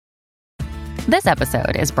This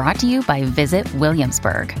episode is brought to you by Visit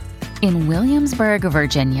Williamsburg. In Williamsburg,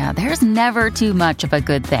 Virginia, there's never too much of a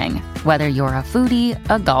good thing. Whether you're a foodie,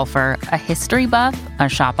 a golfer, a history buff, a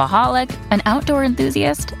shopaholic, an outdoor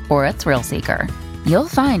enthusiast, or a thrill seeker, you'll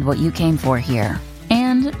find what you came for here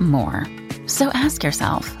and more. So ask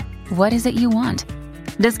yourself, what is it you want?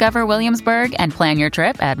 Discover Williamsburg and plan your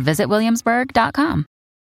trip at visitwilliamsburg.com.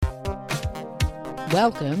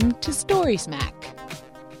 Welcome to Story Smack.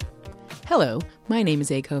 Hello, my name is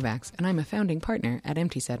A. Kovacs, and I'm a founding partner at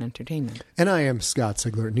Empty Set Entertainment. And I am Scott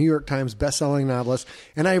Sigler, New York Times bestselling novelist,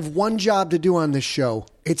 and I have one job to do on this show.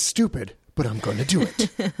 It's stupid, but I'm going to do it.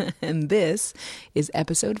 And this is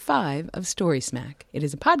episode 5 of Story Smack. It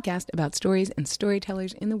is a podcast about stories and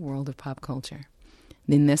storytellers in the world of pop culture.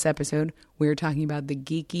 In this episode, we're talking about the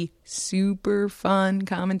geeky, super fun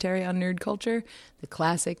commentary on nerd culture, the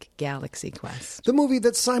classic Galaxy Quest. The movie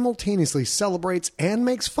that simultaneously celebrates and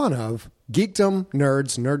makes fun of geekdom,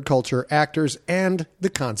 nerds, nerd culture, actors, and the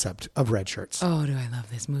concept of red shirts. Oh, do I love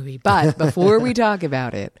this movie. But before we talk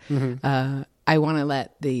about it, I want to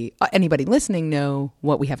let anybody listening know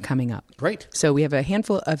what we have coming up. Great. So we have a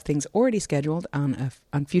handful of things already scheduled on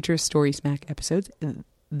future Story Smack episodes.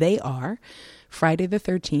 They are Friday the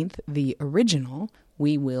 13th, the original,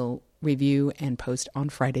 we will review and post on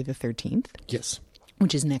Friday the 13th. Yes.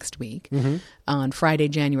 Which is next week. Mm-hmm. On Friday,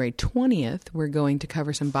 January 20th, we're going to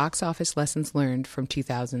cover some box office lessons learned from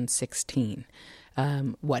 2016.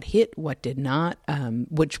 What hit, what did not,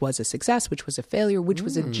 which was a success, which was a failure, which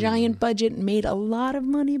was a giant budget, made a lot of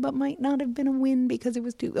money, but might not have been a win because it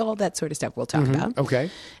was all that sort of stuff we'll talk about. Okay.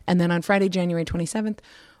 And then on Friday, January 27th,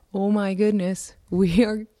 oh my goodness, we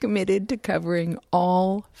are committed to covering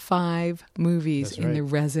all 5 movies in the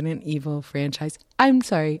Resident Evil franchise. I'm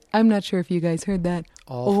sorry, I'm not sure if you guys heard that.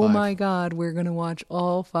 All 5. My God, we're going to watch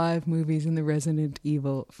all 5 movies in the Resident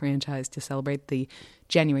Evil franchise to celebrate the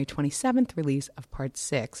January 27th release of Part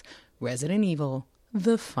 6, Resident Evil,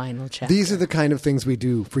 The Final Chapter. These are the kind of things we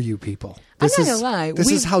do for you people. I'm not going to lie.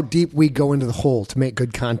 This is how deep we go into the hole to make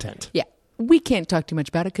good content. Yeah. We can't talk too much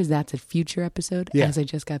about it because that's a future episode, as I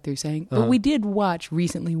just got through saying. But we did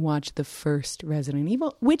recently watch the first Resident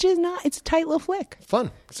Evil, which is it's a tight little flick. Fun.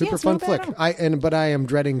 Super fun flick. But I am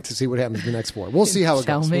dreading to see what happens in the next 4. We'll see how it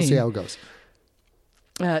goes. We'll see how it goes.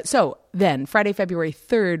 So then, Friday, February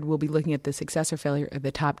 3rd, we'll be looking at the success or failure of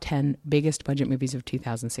the top 10 biggest budget movies of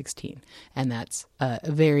 2016. And that's a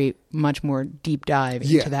very much more deep dive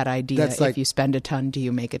into that idea. If you spend a ton, do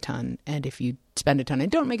you make a ton? And if you spend a ton and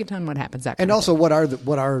don't make a ton, what happens? And also, what are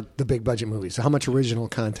the big budget movies? So how much original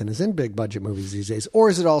content is in big budget movies these days? Or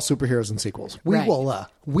is it all superheroes and sequels?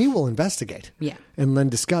 We will investigate. Yeah. And then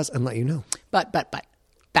discuss and let you know. But.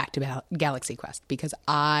 Back to Galaxy Quest, because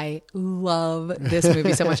I love this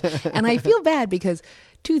movie so much. And I feel bad because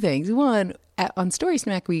 2 things. One, on Story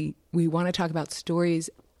Smack, we want to talk about stories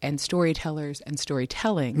and storytellers and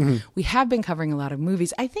storytelling. Mm-hmm. We have been covering a lot of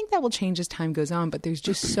movies. I think that will change as time goes on, but there's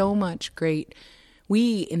just so much great.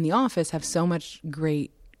 We in the office have so many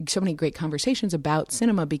great conversations about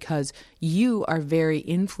cinema because you are very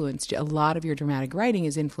influenced. A lot of your dramatic writing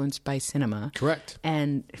is influenced by cinema. Correct.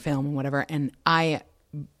 And film and whatever. And I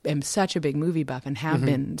am such a big movie buff and have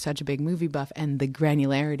been such a big movie buff, and the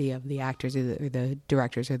granularity of the actors or the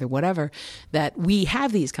directors or the whatever, that we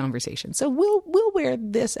have these conversations. So we'll wear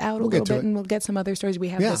this out a little bit and we'll get some other stories. We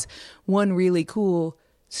have this one really cool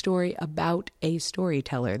story about a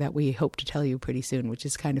storyteller that we hope to tell you pretty soon, which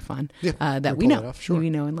is kind of fun, that we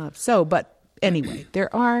know and love. So, but anyway,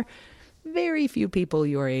 there are very few people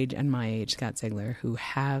your age and my age, Scott Sigler, who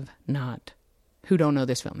don't know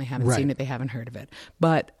this film. They haven't seen it. They haven't heard of it.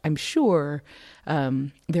 But I'm sure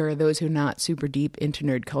there are those who are not super deep into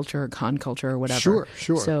nerd culture or con culture or whatever.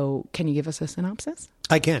 Sure. So can you give us a synopsis?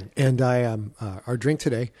 I can. And I our drink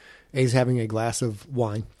today is having a glass of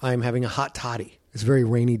wine. I'm having a hot toddy. It's a very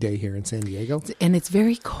rainy day here in San Diego. And it's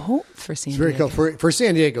very cold for San Diego. It's very cold. For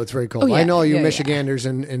San Diego, it's very cold. Oh, yeah. I know all you Michiganders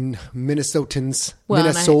and Minnesotans.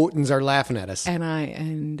 Minnesotans are laughing at us.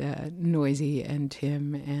 And Noisy and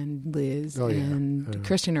Tim and Liz and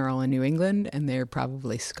Christian are all in New England, and they're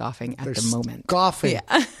probably scoffing at the moment. Scoffing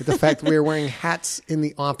at the fact that we are wearing hats in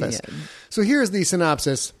the office. Yeah. So here's the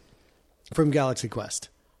synopsis from Galaxy Quest.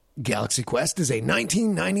 Galaxy Quest is a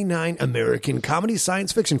 1999 American comedy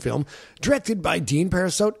science fiction film directed by Dean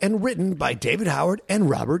Parisot and written by David Howard and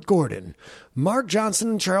Robert Gordon. Mark Johnson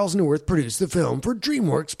and Charles Neuwirth produced the film for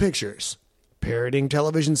DreamWorks Pictures. Parodying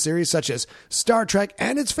television series such as Star Trek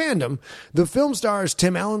and its fandom, the film stars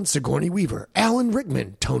Tim Allen, Sigourney Weaver, Alan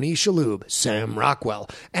Rickman, Tony Shalhoub, Sam Rockwell,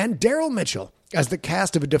 and Daryl Mitchell as the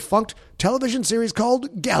cast of a defunct television series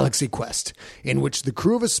called Galaxy Quest, in which the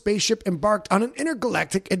crew of a spaceship embarked on an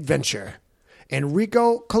intergalactic adventure.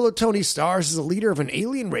 Enrico Colantoni stars as a leader of an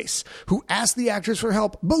alien race who asked the actors for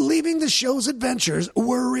help, believing the show's adventures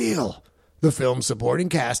were real. The film's supporting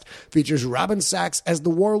cast features Robin Sachs as the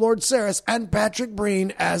warlord Saris and Patrick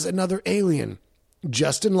Breen as another alien.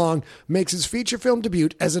 Justin Long makes his feature film debut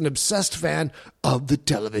as an obsessed fan of the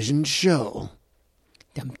television show.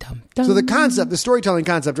 Dum, dum, dum. So the concept, the storytelling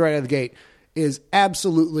concept right out of the gate is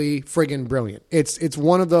absolutely friggin' brilliant. It's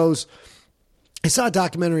one of those. I saw a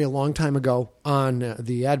documentary a long time ago on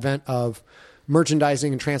the advent of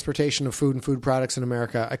merchandising and transportation of food and food products in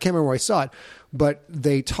America. I can't remember where I saw it, but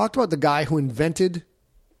they talked about the guy who invented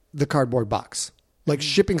the cardboard box, like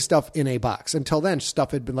shipping stuff in a box. Until then,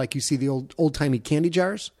 stuff had been like, you see the old-timey candy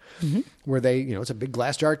jars where they, it's a big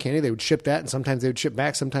glass jar of candy. They would ship that, and sometimes they would ship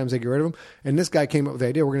back, sometimes they get rid of them. And this guy came up with the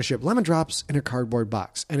idea, we're going to ship lemon drops in a cardboard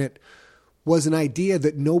box. And it was an idea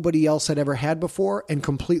that nobody else had ever had before and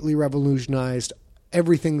completely revolutionized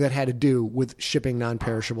everything that had to do with shipping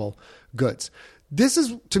non-perishable goods. This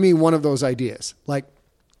is, to me, one of those ideas. Like,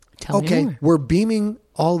 okay, we're beaming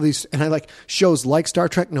all these, and I like shows like Star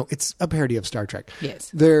Trek. No, it's a parody of Star Trek.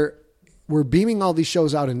 Yes. We're beaming all these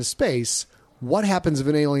shows out into space. What happens if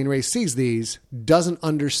an alien race sees these, doesn't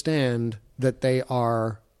understand that they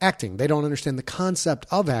are acting? They don't understand the concept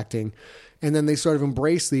of acting, and then they sort of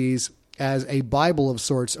embrace these as a Bible of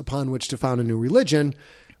sorts upon which to found a new religion,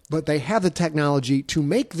 but they have the technology to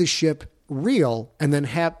make the ship real and then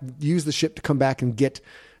use the ship to come back and get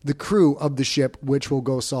the crew of the ship, which will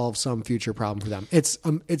go solve some future problem for them. It's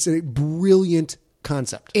a brilliant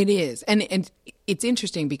concept. It is. And it's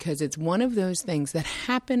interesting because it's one of those things that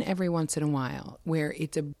happen every once in a while where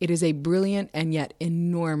it is a brilliant and yet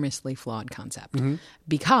enormously flawed concept.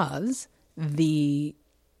 Because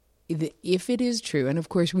if it is true, and of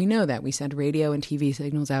course we know that we send radio and TV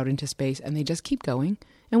signals out into space and they just keep going,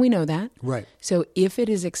 and we know that. Right. So if it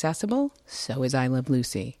is accessible, so is I Love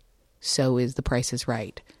Lucy. So is The Price is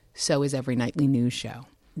Right. So is every nightly news show.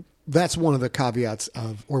 That's one of the caveats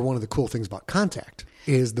or one of the cool things about Contact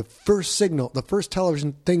is the first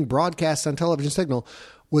television thing broadcast on television signal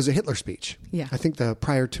was a Hitler speech. Yeah. I think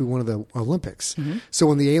prior to one of the Olympics. So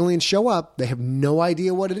when the aliens show up, they have no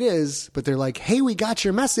idea what it is, but they're like, hey, we got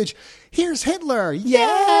your message. Here's Hitler.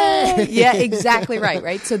 Yay! Yeah, exactly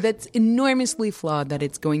right? So that's enormously flawed that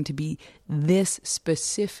it's going to be this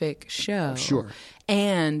specific show. Sure.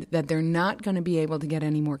 And that they're not going to be able to get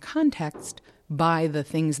any more context by the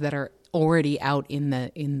things that are already out in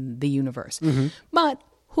the universe. But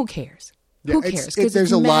who cares? Yeah, Who cares? Because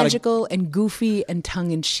it's magical and goofy and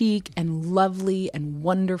tongue-in-cheek and lovely and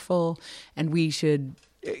wonderful, and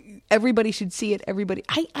everybody should see it. Everybody.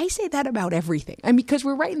 I say that about everything. I mean, because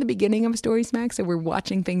we're right in the beginning of Story Smack, so we're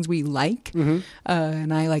watching things we like,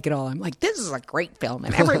 and I like it all. I'm like, this is a great film,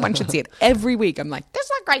 and everyone should see it. Every week, I'm like, this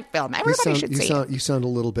is a great film. Everybody should see it. You sound a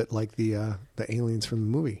little bit like the aliens from the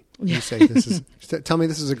movie. You say this is. Tell me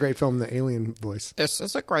this is a great film. The alien voice. This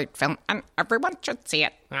is a great film, and everyone should see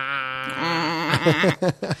it.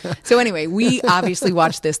 So anyway, we obviously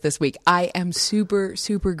watched this week. I am super,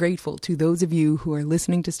 super grateful to those of you who are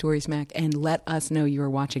listening to Story Smack and let us know you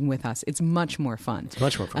are watching with us. It's much more fun. It's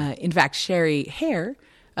much more fun. In fact, Sherry Hare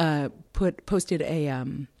posted a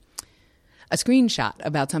screenshot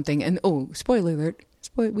about something, and spoiler alert.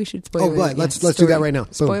 We should spoil. Oh, right. Let's do that right now.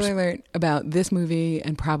 Boom. Spoiler alert about this movie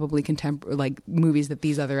and probably movies that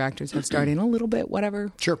these other actors have starred in a little bit.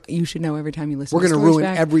 Whatever. Sure. You should know every time you listen. We're going to ruin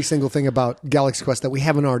every single thing about Galaxy Quest that we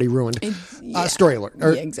haven't already ruined. Story alert.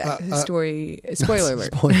 Yeah, exactly. Spoiler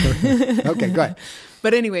alert. Spoiler alert. Okay, go ahead.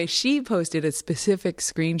 But anyway, she posted a specific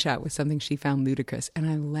screenshot with something she found ludicrous. And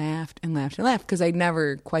I laughed and laughed and laughed because I'd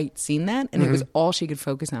never quite seen that. And it was all she could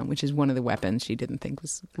focus on, which is one of the weapons she didn't think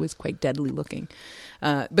was quite deadly looking.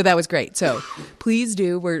 But that was great. So please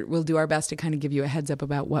do. We'll do our best to kind of give you a heads up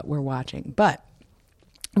about what we're watching. But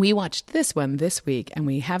we watched this one this week, and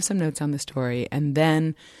we have some notes on the story. And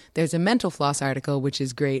then there's a Mental Floss article, which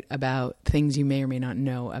is great about things you may or may not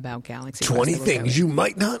know about Galaxy Quest. 20 things you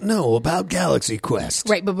might not know about Galaxy Quest.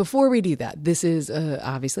 Right, but before we do that, this is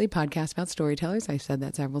obviously a podcast about storytellers. I've said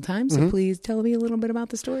that several times, so please tell me a little bit about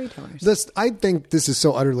the storytellers. I think this is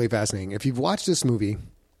so utterly fascinating. If you've watched this movie,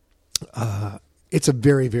 it's a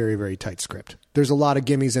very, very, very tight script. There's a lot of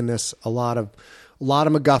gimmies in this, a lot of A lot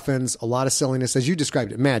of MacGuffins, a lot of silliness, as you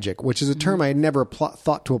described it, magic, which is a term I had never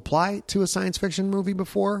thought to apply to a science fiction movie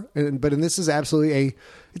before. But in this is absolutely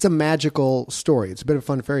it's a magical story. It's a bit of a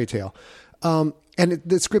fun fairy tale.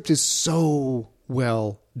 The script is so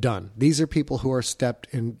well done. These are people who are steeped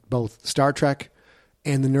in both Star Trek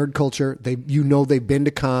and the nerd culture. They've been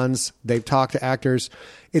to cons. They've talked to actors.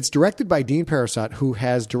 It's directed by Dean Parasot, who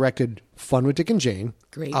has directed Fun with Dick and Jane.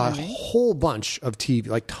 Great. A whole bunch of TV,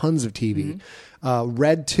 like tons of TV.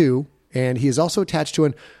 Red 2. And he is also attached to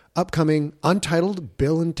an upcoming untitled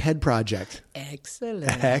Bill and Ted project.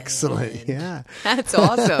 Excellent. Yeah. That's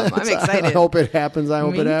awesome. I'm excited. I hope it happens. I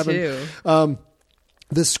hope it happens. Me too.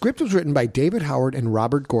 The script was written by David Howard and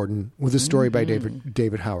Robert Gordon with a story by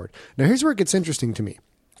David Howard. Now, here's where it gets interesting to me.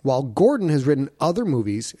 While Gordon has written other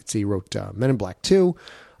movies, he wrote Men in Black 2,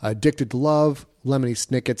 Addicted to Love, Lemony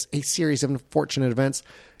Snicket's A Series of Unfortunate Events,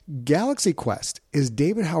 Galaxy Quest is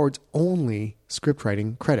David Howard's only script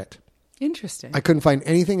writing credit. Interesting. I couldn't find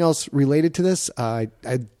anything else related to this. I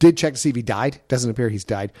did check to see if he died. Doesn't appear he's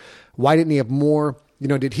died. Why didn't he have more?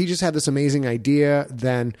 Did he just have this amazing idea?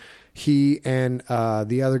 Then he and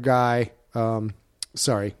the other guy, did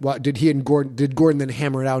Gordon then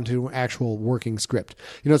hammer it out into an actual working script?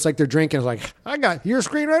 It's like they're drinking. It's like, you're a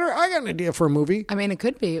screenwriter? I got an idea for a movie. I mean, it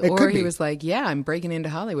could be. He was like, yeah, I'm breaking into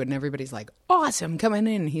Hollywood. And everybody's like, awesome, coming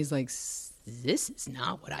in. And he's like, this is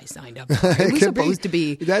not what I signed up for. It was supposed to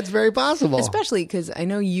be. That's very possible. Especially because I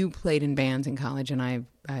know you played in bands in college, and I've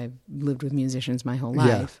lived with musicians my whole life.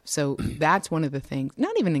 Yeah. So that's one of the things,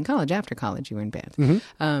 not even in college, after college you were in bands.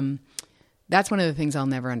 Mm-hmm. That's one of the things I'll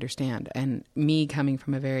never understand. And me coming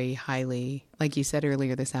from a very highly, like you said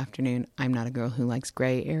earlier this afternoon, I'm not a girl who likes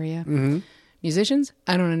gray area. Mm-hmm. Musicians,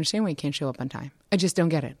 I don't understand why you can't show up on time. I just don't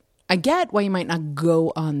get it. I get why you might not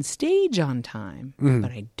go on stage on time,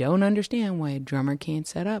 but I don't understand why a drummer can't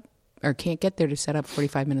set up or can't get there to set up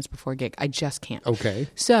 45 minutes before a gig. I just can't. Okay.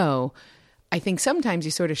 So I think sometimes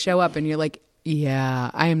you sort of show up and you're like,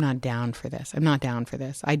 yeah, I am not down for this. I'm not down for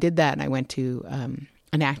this. I did that and I went to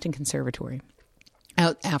an acting conservatory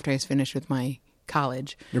after I was finished with my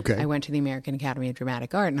college. Okay. I went to the American Academy of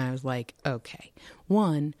Dramatic Art and I was like, okay,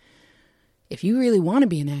 one, if you really want to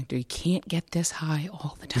be an actor, you can't get this high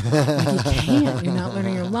all the time. Like you can't. You're not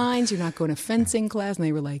learning your lines. You're not going to fencing class. And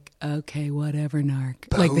they were like, okay, whatever, narc.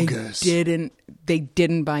 Bogus. Like they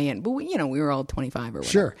didn't buy in. But we were all 25 or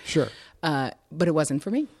whatever. Sure. But it wasn't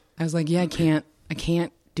for me. I was like, yeah, I can't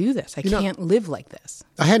do this. I can't live like this.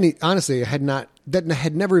 That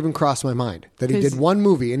had never even crossed my mind that he did one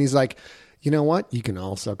movie and he's like, you know what? You can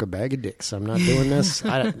all suck a bag of dicks. I'm not doing this.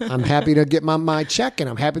 I'm happy to get my check and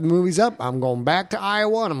I'm happy the movie's up. I'm going back to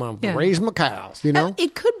Iowa and I'm going to raise my cows,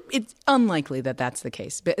 It's unlikely that that's the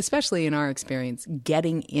case, but especially in our experience,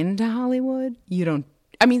 getting into Hollywood,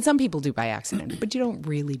 some people do by accident, but you don't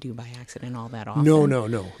really do by accident all that often.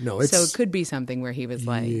 No. So it could be something where he was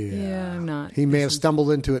like, yeah I'm not. He may have stumbled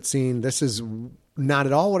into it, seen this is not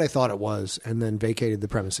at all what I thought it was, and then vacated the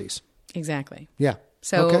premises. Exactly. Yeah.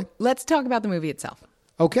 So let's talk about the movie itself.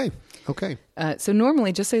 Okay. So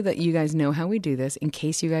normally, just so that you guys know how we do this, in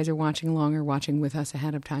case you guys are watching along or watching with us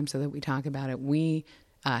ahead of time so that we talk about it, we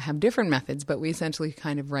have different methods, but we essentially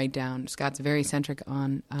kind of write down. Scott's very centric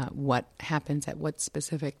on what happens at what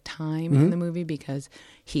specific time in the movie because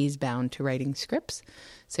he's bound to writing scripts.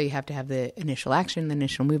 So you have to have the initial action, the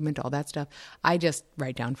initial movement, all that stuff. I just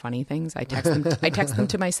write down funny things. I text them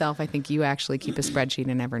to myself. I think you actually keep a spreadsheet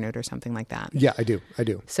in Evernote or something like that. Yeah, I do.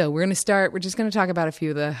 So we're going to start. We're just going to talk about a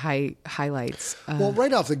few of the highlights. Well,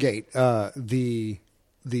 right off the gate,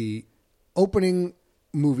 the opening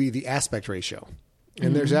movie, the aspect ratio.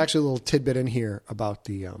 And there's actually a little tidbit in here about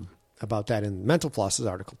that in Mental Floss's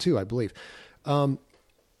article too, I believe.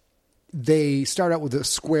 They start out with a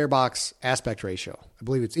square box aspect ratio. I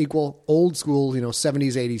believe it's equal. Old school,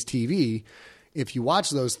 70s, 80s TV. If you watch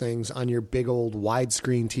those things on your big old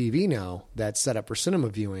widescreen TV now that's set up for cinema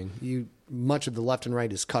viewing, much of the left and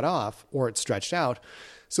right is cut off or it's stretched out.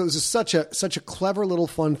 So this is such a clever little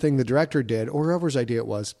fun thing the director did, or whoever's idea it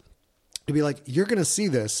was, to be like, you're going to see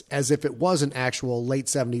this as if it was an actual late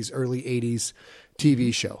 70s, early 80s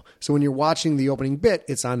TV show. So when you're watching the opening bit,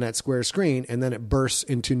 it's on that square screen and then it bursts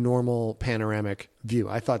into normal panoramic view.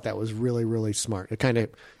 I thought that was really, really smart. It kind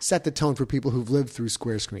of set the tone for people who've lived through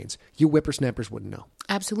square screens. You whippersnappers wouldn't know.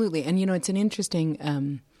 Absolutely. And, it's an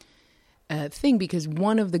interesting thing because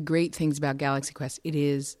one of the great things about Galaxy Quest, it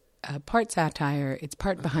is part satire, it's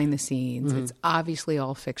part behind the scenes, it's obviously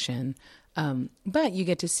all fiction. But you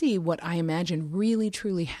get to see what I imagine really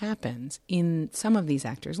truly happens in some of these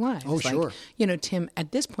actors' lives. Oh, sure.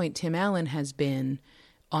 At this point, Tim Allen has been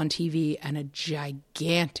on TV and a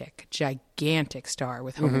gigantic star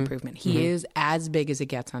with Home Improvement. He is as big as it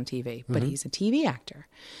gets on TV, but he's a TV actor.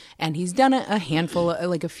 And he's done a handful,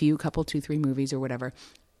 like a few, couple, 2, 3 movies or whatever,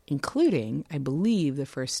 including, I believe, the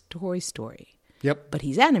first Toy Story. Yep. But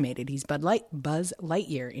he's animated. He's Buzz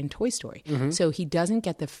Lightyear in Toy Story. So he doesn't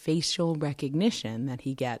get the facial recognition that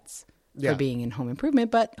he gets for being in Home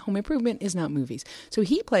Improvement, but Home Improvement is not movies. So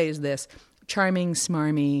he plays this charming,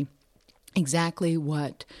 smarmy, exactly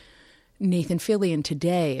what Nathan Fillion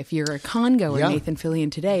today, if you're a congoer, Nathan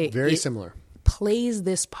Fillion today. Very similar. Plays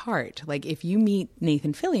this part. Like if you meet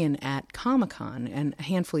Nathan Fillion at Comic-Con, and a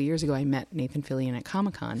handful of years ago I met Nathan Fillion at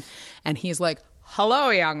Comic-Con, and he's like, "Hello,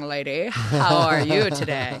 young lady. How are you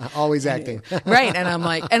today?" Always acting. Right. And I'm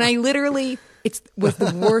like, and I literally, it was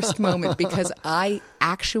the worst moment because I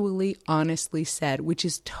actually honestly said, which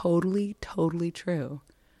is totally, totally true,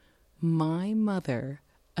 my mother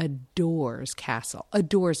adores Castle,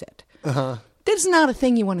 adores it. That's not a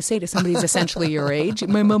thing you want to say to somebody who's essentially your age.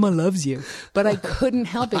 My mama loves you. But I couldn't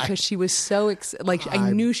help it because she was so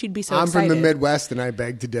I knew she'd be so I'm excited. from the Midwest and I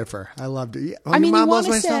beg to differ. I loved it. Oh, I mean, your mom you loves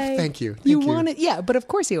want my to stuff? say, Thank you. You want to, yeah, but of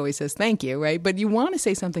course he always says thank you, right? But you want to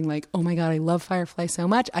say something like, "Oh my God, I love Firefly so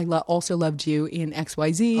much. I also loved you in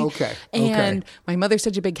XYZ. Okay. And my mother's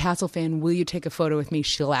such a big Castle fan. Will you take a photo with me?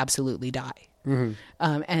 She'll absolutely die."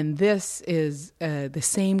 And this is the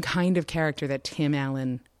same kind of character that Tim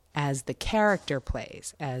Allen, as the character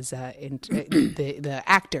plays, as the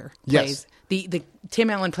actor plays. Yes. The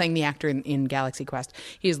Tim Allen playing the actor in Galaxy Quest.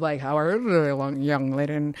 He's like, "How are you, young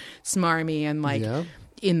lady," and smarmy, and like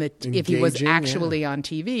if he was actually on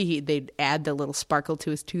TV, they'd add the little sparkle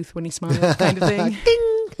to his tooth when he smiled, kind of thing.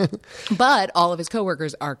 Ding! But all of his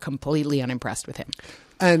coworkers are completely unimpressed with him,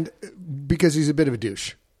 and because he's a bit of a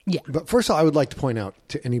douche. Yeah. But first of all, I would like to point out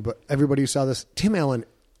to everybody who saw this, Tim Allen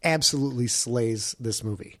absolutely slays this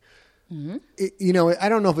movie. I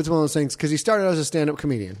don't know if it's one of those things, because he started out as a stand-up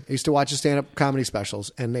comedian. I used to watch his stand-up comedy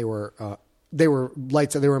specials, and they were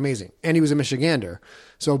lights. They were amazing. And he was a Michigander.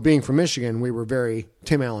 So being from Michigan, we were very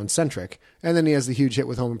Tim Allen centric. And then he has the huge hit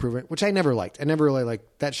with Home Improvement, which I never liked. I never really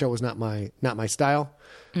liked. That show was not my style.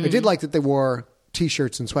 I did like that they wore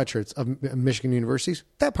T-shirts and sweatshirts of Michigan universities.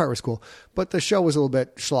 That part was cool. But the show was a little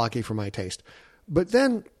bit schlocky for my taste. But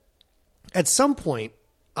then at some point,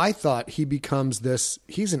 I thought he becomes this.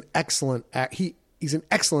 He's an excellent he's an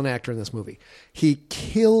excellent actor in this movie. He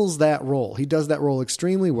kills that role. He does that role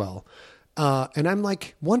extremely well. And I'm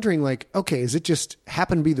like wondering, like, okay, is it just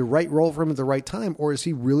happen to be the right role for him at the right time, or is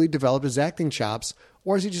he really developed his acting chops,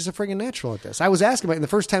 or is he just a friggin' natural at this? I was asking about it in the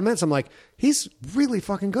first 10 minutes. I'm like, he's really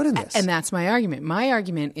fucking good in this. And that's my argument. My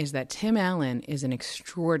argument is that Tim Allen is an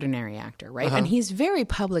extraordinary actor, right? And he's very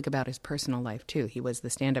public about his personal life, too. He was the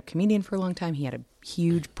stand-up comedian for a long time. He had a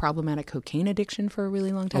huge problematic cocaine addiction for a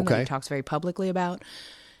really long time that he talks very publicly about.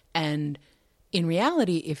 And in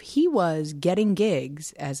reality, if he was getting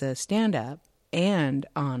gigs as a stand-up and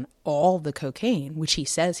on all the cocaine, which he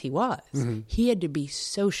says he was, he had to be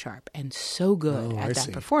so sharp and so good at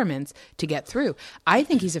that performance to get through. I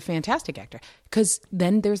think he's a fantastic actor, because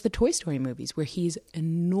then there's the Toy Story movies where he's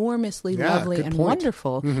enormously lovely and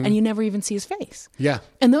wonderful, and you never even see his face. Yeah.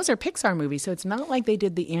 And those are Pixar movies, so it's not like they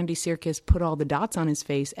did the Andy Serkis, put all the dots on his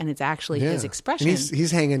face, and it's actually his expression. And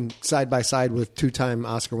he's hanging side by side with 2-time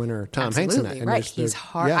Oscar winner Tom Hanks in that. And right. He's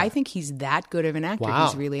hard. Yeah. I think he's that good of an actor. Wow.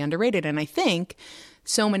 He's really underrated. And I think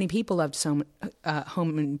so many people loved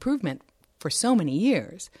Home Improvement for so many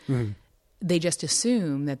years. They just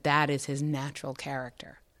assume that is his natural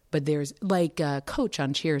character. But there's like Coach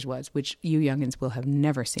on Cheers was, which you youngins will have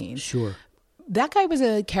never seen. Sure. That guy was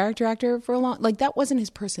a character actor for a long, like that wasn't his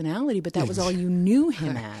personality, but that was all you knew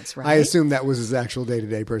him as, right? I assume that was his actual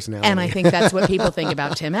day-to-day personality. And I think that's what people think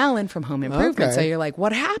about Tim Allen from Home Improvement. Okay. So you're like,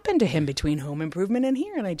 what happened to him between Home Improvement and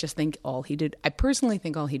here? And I just think I personally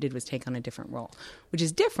think all he did was take on a different role, which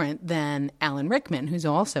is different than Alan Rickman, who's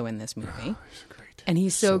also in this movie. Oh, he's great. And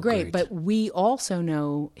he's so great. But we also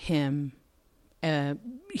know him,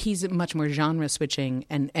 he's a much more genre switching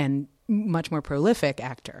and much more prolific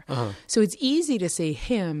actor. So it's easy to see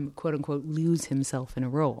him, quote unquote, lose himself in a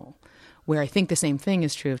role, where I think the same thing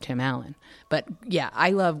is true of Tim Allen. But yeah, I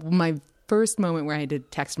love my first moment where I had to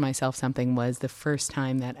text myself something was the first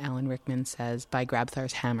time that Alan Rickman says "by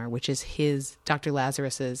Grabthar's hammer," which is his Dr.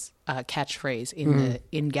 Lazarus's catchphrase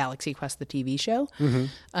in Galaxy Quest, the TV show.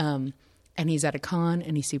 And he's at a con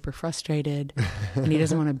and he's super frustrated and he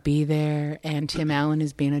doesn't want to be there. And Tim Allen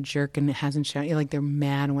is being a jerk and hasn't shown, like they're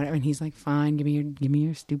mad and whatever. And he's like, fine, give me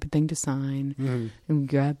your stupid thing to sign and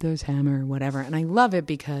grab those hammer or whatever. And I love it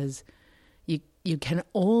because you can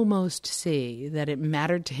almost see that it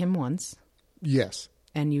mattered to him once. Yes.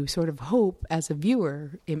 and you sort of hope as a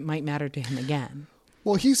viewer it might matter to him again.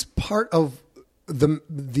 Well, he's part of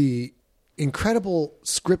the incredible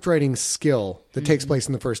script writing skill that takes place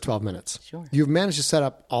in the first 12 minutes. Sure. You've managed to set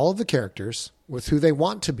up all of the characters with who they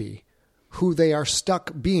want to be, who they are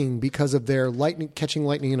stuck being because of their catching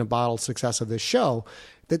lightning in a bottle success of this show,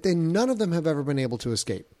 that none of them have ever been able to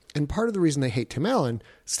escape. And part of the reason they hate Tim Allen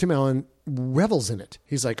is Tim Allen revels in it.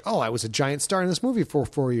 He's like, oh, I was a giant star in this movie for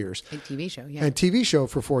 4 years. A TV show, yeah. A TV show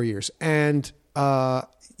for 4 years. And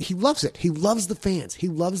he loves it. He loves the fans. He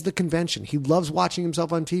loves the convention. He loves watching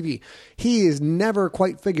himself on TV. He has never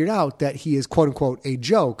quite figured out that he is, quote unquote, a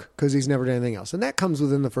joke because he's never done anything else. And that comes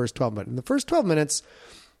within the first 12 minutes. In the first 12 minutes,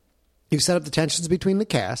 you've set up the tensions between the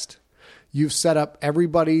cast. You've set up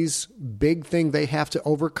everybody's big thing they have to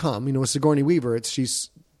overcome. You know, with Sigourney Weaver, she's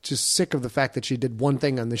just sick of the fact that she did one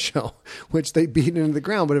thing on the show, which they beat into the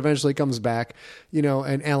ground, but eventually comes back, you know,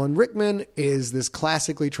 and Alan Rickman is this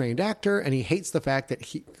classically trained actor, and he hates the fact that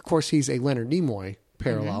of course, he's a Leonard Nimoy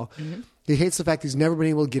parallel. Mm-hmm. He hates the fact he's never been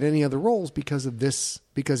able to get any other roles because of this,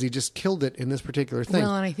 because he just killed it in this particular thing.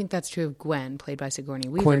 Well, and I think that's true of Gwen, played by Sigourney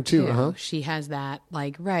Weaver. Gwen too, uh-huh. She has that,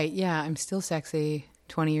 like, right, yeah, I'm still sexy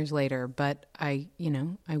 20 years later, but I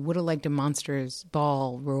would have liked a Monsters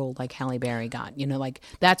Ball role like Halle Berry got. You know, like,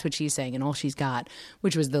 that's what she's saying, and all she's got,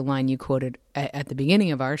 which was the line you quoted at the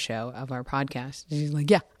beginning of our show, of our podcast. She's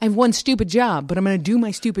like, yeah, I have one stupid job, but I'm going to do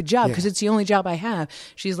my stupid job because it's the only job I have.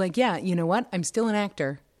 She's like, yeah, you know what? I'm still an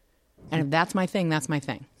actor. And if that's my thing, that's my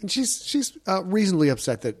thing. And she's reasonably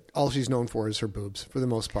upset that all she's known for is her boobs, for the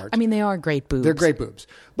most part. I mean, they are great boobs. They're great boobs.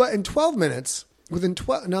 But in 12 minutes,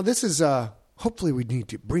 now this is, hopefully we need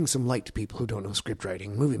to bring some light to people who don't know script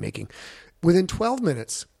writing, movie making. Within 12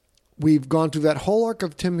 minutes, we've gone through that whole arc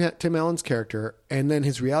of Tim Allen's character, and then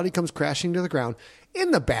his reality comes crashing to the ground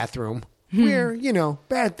in the bathroom where, you know,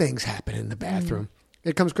 bad things happen in the bathroom.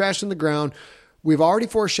 It comes crashing to the ground. We've already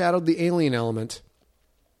foreshadowed the alien element.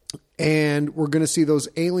 And we're going to see those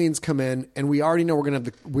aliens come in, and we already know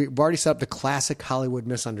we've already set up the classic Hollywood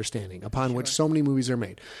misunderstanding upon which so many movies are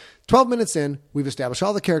made. 12 minutes in, we've established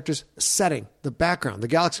all the characters, setting, the background, the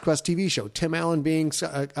Galaxy Quest TV show, Tim Allen being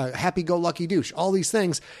a happy-go-lucky douche, all these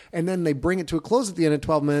things. And then they bring it to a close at the end of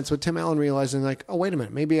 12 minutes with Tim Allen realizing, like, oh, wait a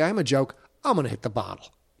minute, maybe I'm a joke. I'm going to hit the bottle.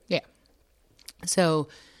 Yeah. So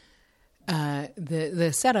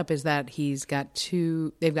the setup is that they've got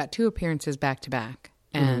two appearances back to back.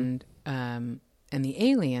 And the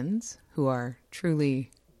aliens, who are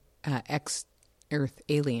truly ex-Earth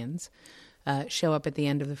aliens, show up at the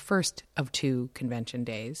end of the first of two convention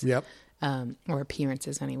days. Yep. Or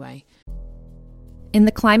appearances, anyway. In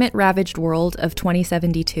the climate-ravaged world of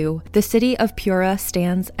 2072, the city of Pura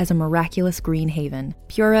stands as a miraculous green haven.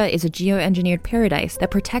 Pura is a geoengineered paradise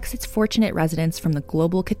that protects its fortunate residents from the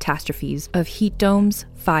global catastrophes of heat domes,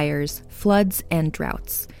 fires, floods, and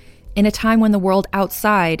droughts. In a time when the world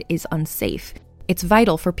outside is unsafe, it's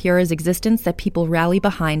vital for Pura's existence that people rally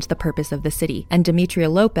behind the purpose of the city, and Demetria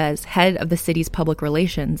Lopez, head of the city's public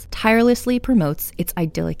relations, tirelessly promotes its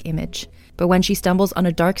idyllic image. But when she stumbles on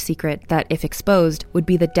a dark secret that, if exposed, would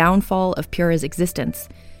be the downfall of Pura's existence,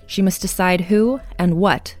 she must decide who and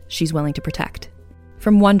what she's willing to protect.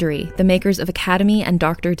 From Wondery, the makers of Academy and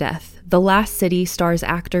Dr. Death, The Last City stars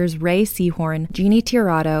actors Ray Seahorn, Jeannie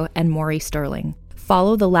Tirado, and Maury Sterling.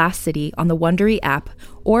 Follow The Last City on the Wondery app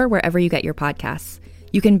or wherever you get your podcasts.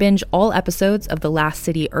 You can binge all episodes of The Last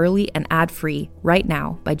City early and ad-free right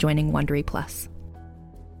now by joining Wondery Plus.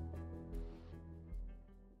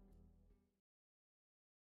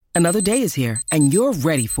 Another day is here, and you're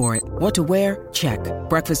ready for it. What to wear? Check.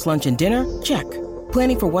 Breakfast, lunch, and dinner? Check.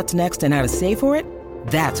 Planning for what's next and how to save for it?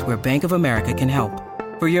 That's where Bank of America can help.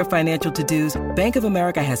 For your financial to-dos, Bank of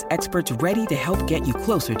America has experts ready to help get you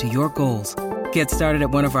closer to your goals. Get started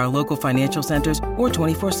at one of our local financial centers or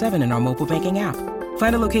 24/7 in our mobile banking app.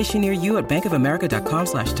 Find a location near you at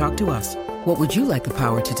bankofamerica.com/talktous. What would you like the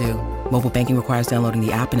power to do? Mobile banking requires downloading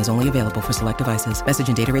the app and is only available for select devices. Message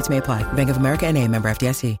and data rates may apply. Bank of America N.A., member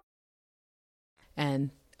FDIC.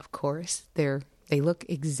 And, of course, they look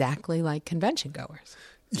exactly like convention goers.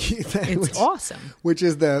 It's awesome. Which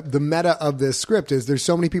is the meta of this script is there's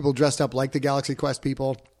so many people dressed up like the Galaxy Quest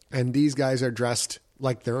people, and these guys are dressed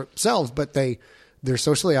like themselves, but they're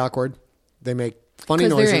socially awkward. They make funny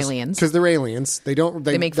noises. Because they're aliens. Because they're aliens.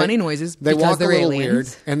 They make funny noises they because walk they're a little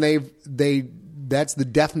aliens. Weird, and that's the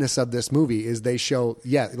deftness of this movie is they show,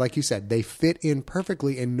 like you said, they fit in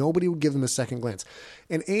perfectly and nobody would give them a second glance.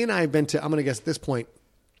 And A and I have been to, I'm going to guess at this point,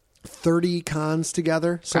 30 cons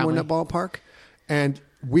together, somewhere in that ballpark. And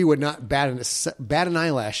we would not bat an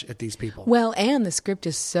eyelash at these people. Well, and the script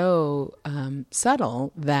is so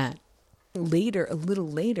subtle that later, a little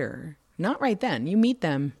later, not right then, you meet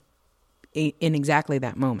them in exactly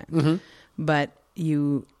that moment. Mm-hmm. But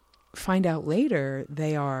you find out later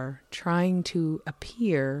they are trying to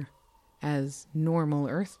appear as normal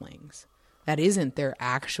Earthlings. That isn't their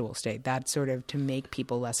actual state. That's sort of to make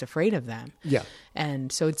people less afraid of them. Yeah.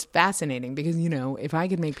 And so it's fascinating because, if I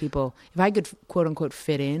could quote unquote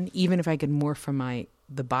fit in, even if I could morph from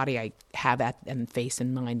the body I have and face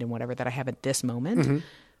and mind and whatever that I have at this moment,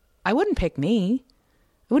 I wouldn't pick me.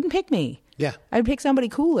 I wouldn't pick me. Yeah. I'd pick somebody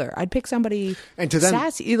cooler. I'd pick somebody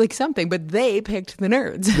sassy, like something, but they picked the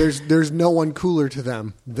nerds. There's no one cooler to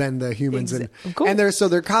them than the humans. Of course. And they're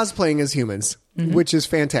cosplaying as humans, which is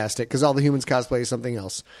fantastic because all the humans cosplay as something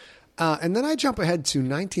else. And then I jump ahead to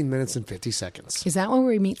 19 minutes and 50 seconds. Is that when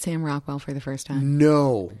we meet Sam Rockwell for the first time?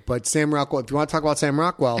 No, but Sam Rockwell, if you want to talk about Sam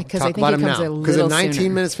Rockwell, talk about him now. Because in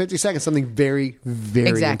 19 minutes, 50 seconds, something very,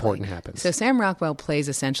 very important happens. So Sam Rockwell plays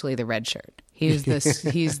essentially the red shirt. He's the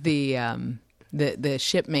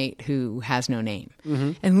shipmate who has no name.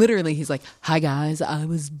 And literally he's like, hi guys, I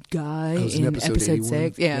was Guy in episode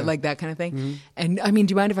 6. Yeah, like that kind of thing. And I mean,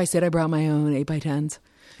 do you mind if I said I brought my own 8x10s?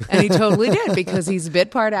 And he totally did because he's a bit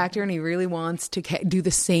part actor and he really wants to do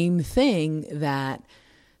the same thing that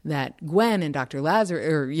Gwen and Dr.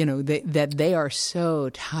 Lazarus, that they are so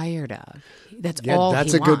tired of. That's all he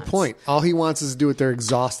wants. That's a good point. All he wants is to do what they're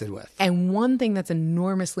exhausted with. And one thing that's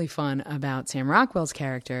enormously fun about Sam Rockwell's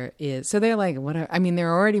character is, so they're like, whatever. I mean,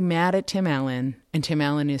 they're already mad at Tim Allen, and Tim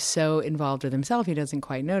Allen is so involved with himself, he doesn't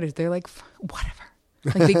quite notice. They're like, whatever.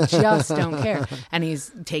 Like they just don't care. And he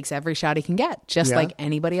takes every shot he can get, just like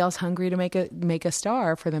anybody else hungry to make a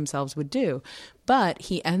star for themselves would do. But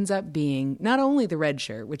he ends up being not only the red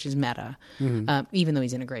shirt, which is meta, even though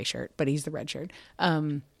he's in a gray shirt, but he's the red shirt.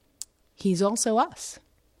 He's also us.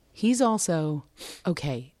 He's also,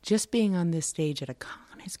 okay, just being on this stage at a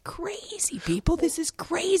con is crazy, people. This is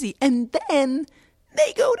crazy. And then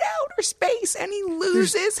they go to outer space and he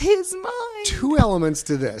loses his mind. Two elements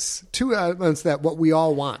to this. Two elements that what we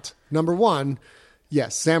all want. Number one,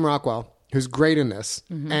 yes, Sam Rockwell, who's great in this.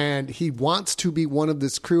 And he wants to be one of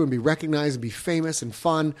this crew and be recognized and be famous and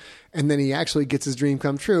fun. And then he actually gets his dream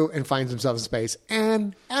come true and finds himself in space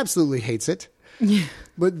and absolutely hates it. Yeah.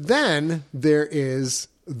 But then there is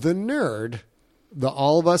the nerd,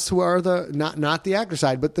 all of us who are the not the actor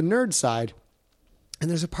side, but the nerd side. And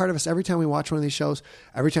there's a part of us every time we watch one of these shows,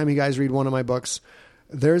 every time you guys read one of my books,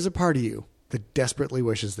 there's a part of you that desperately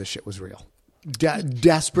wishes this shit was real.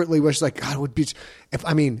 Desperately wishes, like, God, it would be.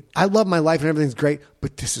 I love my life and everything's great,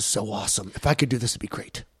 but this is so awesome. If I could do this, it'd be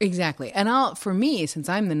great. Exactly. And for me, since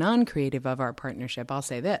I'm the non-creative of our partnership, I'll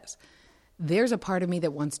say this. There's a part of me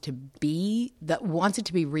that wants it to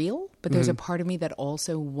be real, but there's a part of me that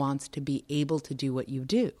also wants to be able to do what you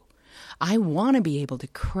do. I want to be able to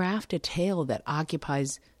craft a tale that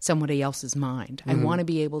occupies somebody else's mind. I want to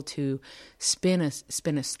be able to spin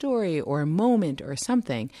a story or a moment or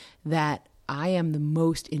something that I am the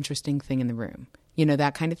most interesting thing in the room.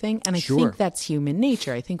 That kind of thing. And I think that's human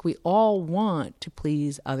nature. I think we all want to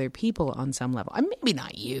please other people on some level. Maybe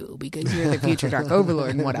not you, because you're the future Dark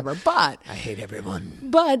Overlord and whatever, but... I hate everyone.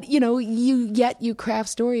 But, you craft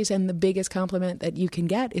stories, and the biggest compliment that you can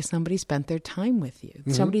get is somebody spent their time with you.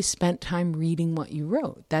 Somebody spent time reading what you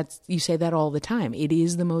wrote. You say that all the time. It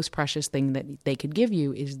is the most precious thing that they could give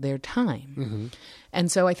you is their time.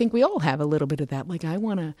 And so I think we all have a little bit of that. Like, I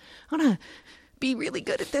want to be really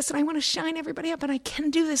good at this and I want to shine everybody up and I can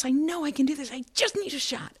do this. I know I can do this. I just need a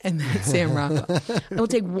shot. And that's Sam Rockwell. I will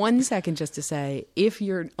take 1 second just to say, if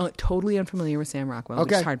you're totally unfamiliar with Sam Rockwell,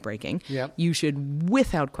 which is heartbreaking, you should,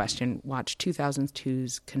 without question, watch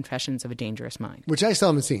 2002's Confessions of a Dangerous Mind. Which I still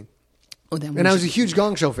haven't seen. And I was a huge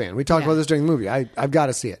Gong Show fan. We talked about this during the movie. I've got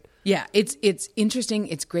to see it. Yeah, it's interesting.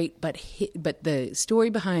 It's great. But the story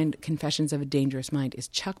behind Confessions of a Dangerous Mind is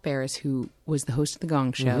Chuck Barris, who was the host of the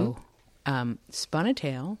Gong Show, spun a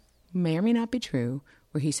tale, may or may not be true,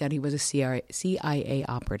 where he said he was a CIA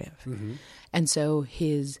operative. And so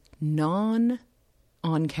his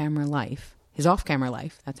on-camera life, his off-camera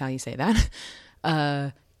life, that's how you say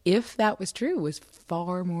that, if that was true, was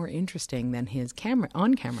far more interesting than his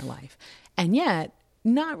on-camera life. And yet,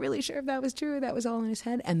 not really sure if that was true, that was all in his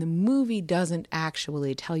head. And the movie doesn't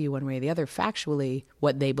actually tell you one way or the other factually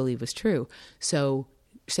what they believe was true. So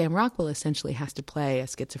Sam Rockwell essentially has to play a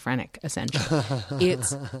schizophrenic, essentially.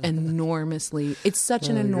 It's such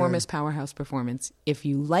an enormous powerhouse performance. If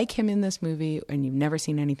you like him in this movie and you've never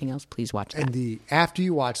seen anything else, please watch that. And after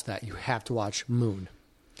you watch that, you have to watch Moon.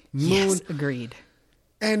 Yes, agreed.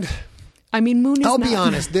 And Moon is I'll be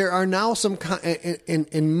honest, there are now some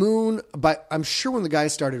in Moon, but I'm sure when the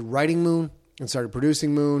guys started writing Moon and started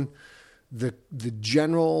producing Moon, the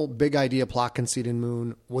general big idea plot conceit in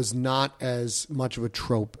Moon was not as much of a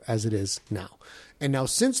trope as it is now. And now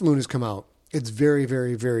since Moon has come out, it's very,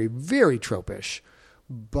 very, very, very trope-ish.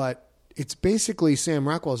 But it's basically Sam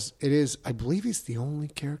Rockwell's. It is, I believe he's the only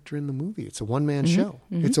character in the movie. It's a one-man show.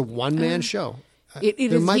 Mm-hmm. It's a one-man show. He's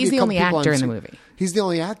the only actor in the movie. He's the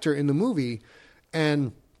only actor in the movie.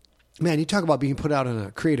 And man, you talk about being put out on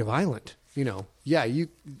a creative island.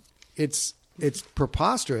 It's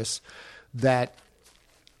preposterous that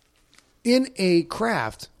in a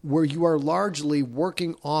craft where you are largely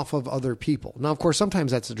working off of other people. Now, of course,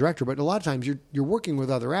 sometimes that's the director, but a lot of times you're working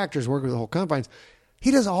with other actors, working with the whole confines.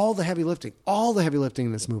 He does all the heavy lifting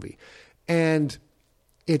in this movie. And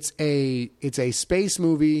it's a space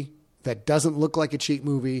movie that doesn't look like a cheap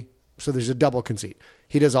movie. So there's a double conceit.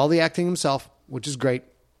 He does all the acting himself, which is great.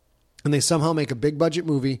 And they somehow make a big budget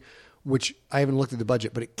movie, which I haven't looked at the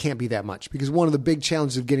budget, but it can't be that much. Because one of the big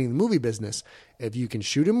challenges of getting the movie business, if you can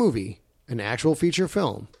shoot a movie, an actual feature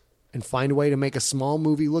film, and find a way to make a small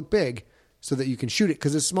movie look big so that you can shoot it,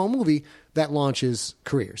 because a small movie that launches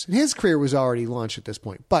careers. And his career was already launched at this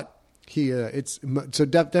point, but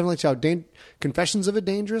definitely check out Confessions of a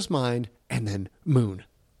Dangerous Mind and then Moon.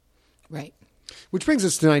 Right. Which brings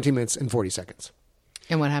us to 19 minutes and 40 seconds.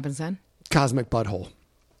 And what happens then? Cosmic butthole.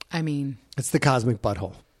 I mean, it's the cosmic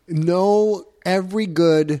butthole. No, every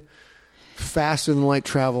good faster than light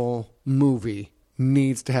travel movie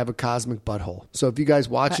needs to have a cosmic butthole. So if you guys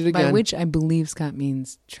watch it again, by which I believe Scott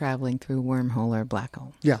means traveling through a wormhole or a black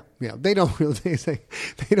hole. Yeah. They don't really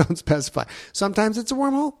they don't specify. Sometimes it's a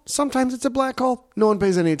wormhole, sometimes it's a black hole. No one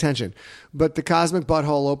pays any attention. But the cosmic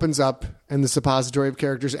butthole opens up, and the suppository of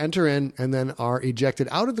characters enter in and then are ejected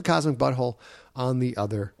out of the cosmic butthole on the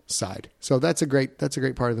other side. So that's a great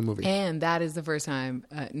part of the movie. And that is the first time,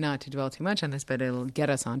 not to dwell too much on this, but it'll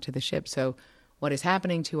get us onto the ship. So what is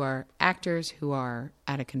happening to our actors who are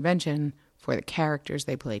at a convention for the characters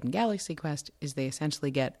they played in Galaxy Quest is they essentially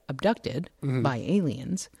get abducted by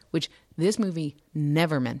aliens, which this movie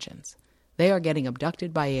never mentions. They are getting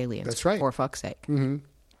abducted by aliens. That's right. For fuck's sake. Mm-hmm.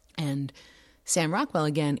 And Sam Rockwell,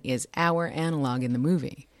 again, is our analog in the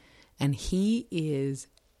movie. And he is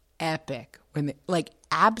epic.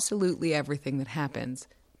 Absolutely everything that happens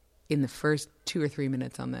in the first 2 or 3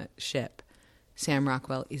 minutes on the ship, Sam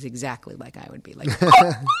Rockwell is exactly like I would be.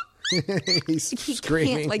 He's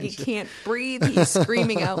screaming. He can't breathe. He's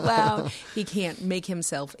screaming out loud. He can't make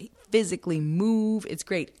himself physically move. It's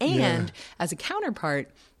great. And as a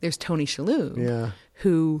counterpart, there's Tony Shalhoub,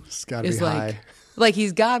 who is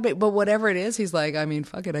he's God, but whatever it is, he's like, I mean,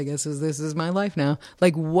 fuck it. I guess this is my life now.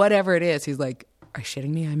 Like, whatever it is, he's like, are you shitting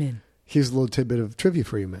me? I'm in. Here's a little tidbit of trivia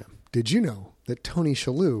for you, ma'am. Did you know that Tony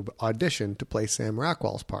Shalhoub auditioned to play Sam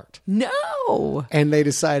Rockwell's part? No. And they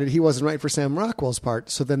decided he wasn't right for Sam Rockwell's part,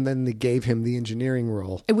 so then they gave him the engineering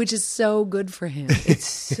role. Which is so good for him. It's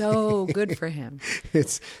so good for him. I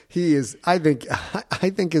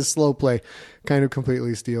think his slow play kind of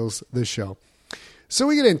completely steals the show. So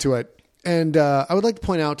we get into it, and I would like to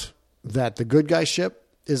point out that the good guy ship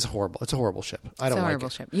is horrible. It's a horrible ship. I don't like it. It's a horrible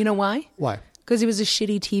ship. You know why? Why? Because it was a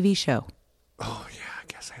shitty TV show. Oh, yeah. I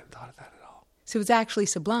guess I hadn't thought of that at all. So it's actually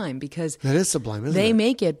sublime because that is sublime, isn't it? They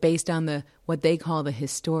make it based on what they call the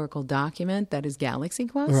historical document that is Galaxy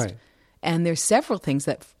Quest. Right. And there's several things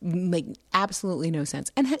that make absolutely no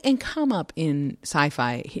sense and come up in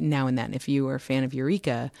sci-fi now and then. If you are a fan of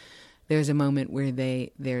Eureka, there's a moment where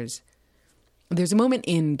there's a moment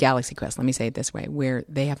in Galaxy Quest, let me say it this way, where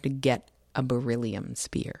they have to get a beryllium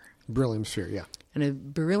sphere. Beryllium sphere, yeah. And a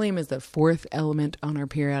beryllium is the fourth element on our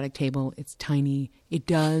periodic table. It's tiny. It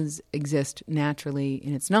does exist naturally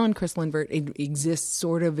in its non-crystalline It exists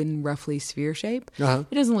sort of in roughly sphere shape. Uh-huh.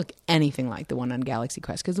 It doesn't look anything like the one on Galaxy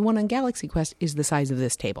Quest because the one on Galaxy Quest is the size of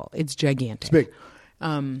this table. It's gigantic. It's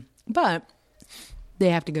big. But they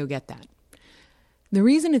have to go get that. The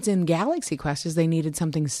reason it's in Galaxy Quest is they needed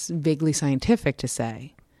something vaguely scientific to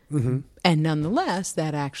say. Mm-hmm. And nonetheless,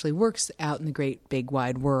 that actually works out in the great big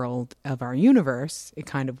wide world of our universe. It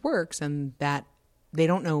kind of works, and that they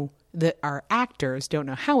don't know that our actors don't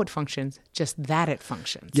know how it functions, just that it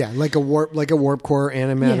functions. Yeah, like a warp core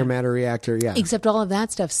antimatter matter reactor. Yeah, except all of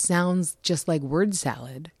that stuff sounds just like word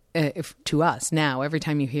salad. To us now, every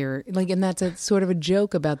time you hear and that's a sort of a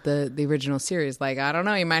joke about the original series. Like, I don't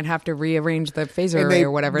know, you might have to rearrange the phaser array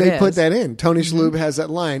or whatever it is. They put that in. Tony Shalhoub has that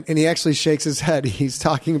line, and he actually shakes his head. He's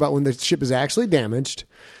talking about when the ship is actually damaged,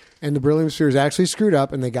 and the beryllium sphere is actually screwed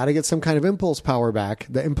up, and they got to get some kind of impulse power back.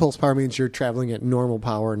 The impulse power means you're traveling at normal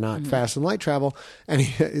power, not fast and light travel. And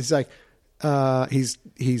he's like,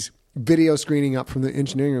 he's video screening up from the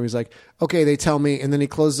engineering room. He's like, okay, they tell me, and then he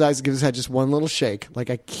closes his eyes and gives his head just one little shake. Like,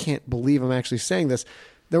 I can't believe I'm actually saying this.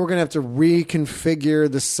 Then we're going to have to reconfigure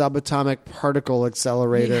the subatomic particle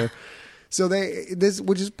accelerator. Yeah. So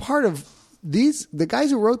which is part of the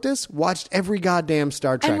guys who wrote this watched every goddamn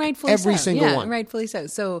Star Trek. And rightfully every so. single yeah, one. Rightfully so.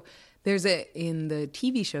 So there's in the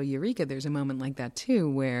TV show Eureka, there's a moment like that too,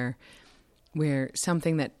 where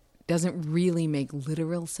something that doesn't really make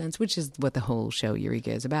literal sense, which is what the whole show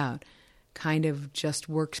Eureka is about, kind of just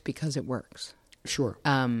works because it works. Sure.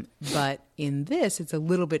 But in this, it's a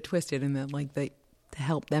little bit twisted in that, to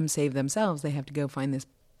help them save themselves, they have to go find this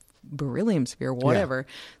beryllium sphere, whatever.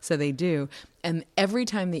 Yeah. So they do. And every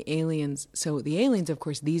time the aliens, of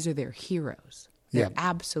course, these are their heroes. They're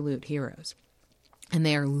absolute heroes. And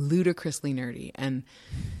they are ludicrously nerdy. And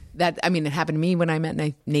that, I mean, it happened to me when I met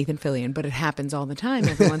Nathan Fillion, but it happens all the time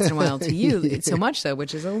every once in a while to you. It's so much so,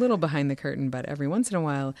 which is a little behind the curtain, but every once in a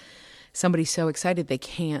while, somebody's so excited they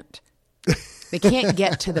can't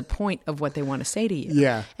get to the point of what they want to say to you.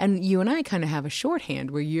 Yeah. And you and I kind of have a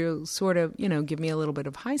shorthand where you sort of, give me a little bit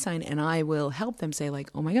of high sign and I will help them say like,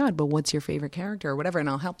 oh my God, but what's your favorite character or whatever. And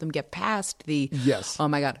I'll help them get past the, yes, oh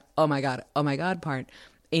my God part.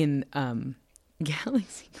 In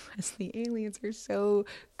Galaxy Quest, the aliens are so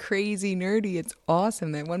crazy nerdy. It's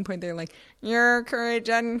awesome. At one point they're like, your courage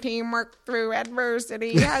and teamwork through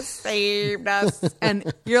adversity has saved us.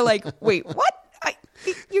 And you're like, wait, what?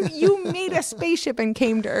 You made a spaceship and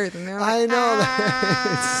came to Earth, and they're like, I know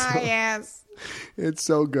that. Yes. It's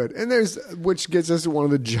so good. And which gets us to one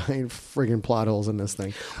of the giant friggin' plot holes in this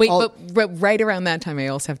thing. Wait, but right around that time, I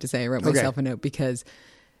also have to say, I wrote myself a note because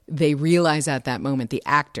they realize at that moment, the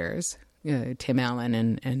actors, Tim Allen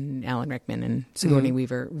and Alan Rickman and Sigourney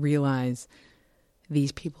Weaver realize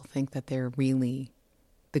these people think that they're really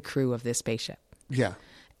the crew of this spaceship. Yeah.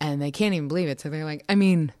 And they can't even believe it. So they're like, I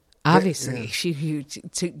mean, obviously,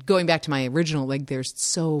 going back to my original, there's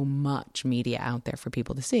so much media out there for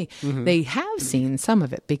people to see. Mm-hmm. They have seen some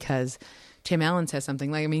of it because Tim Allen says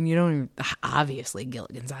something like, I mean, you don't even, obviously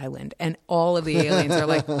Gilligan's Island. And all of the aliens are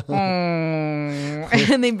like,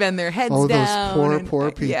 and they bend their heads down. Those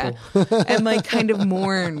poor people. Yeah, and kind of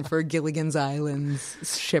mourn for Gilligan's Island's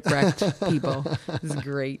shipwrecked people. It's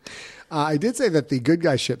great. I did say that the good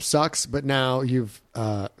guy ship sucks, but now you've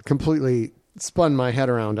completely spun my head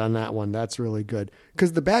around on that one. That's really good.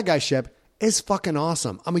 Because the bad guy ship is fucking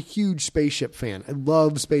awesome. I'm a huge spaceship fan. I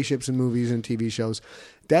love spaceships in movies and TV shows.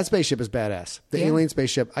 That spaceship is badass. The alien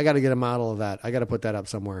spaceship, I got to get a model of that. I got to put that up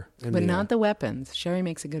somewhere. But not the weapons. Sherry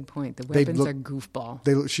makes a good point. The weapons are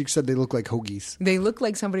goofball. She said they look like hoagies. They look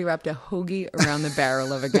like somebody wrapped a hoagie around the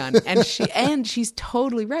barrel of a gun. And she's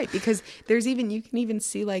totally right because you can even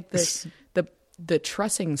see the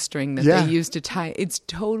trussing string that they use to tie. It's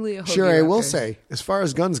totally a hoagie. Sure, I will say, as far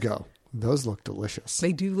as guns go, those look delicious.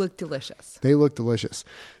 They do look delicious. They look delicious.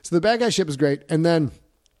 So the bad guy ship is great. And then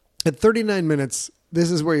at 39 minutes, this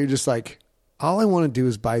is where you're just like, all I want to do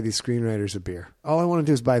is buy these screenwriters a beer. All I want to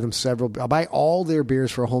do is buy them I'll buy all their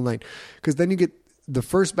beers for a whole night. Because then you get, the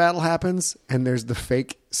first battle happens and there's the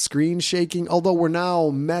fake screen shaking. Although we're now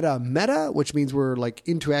meta, which means we're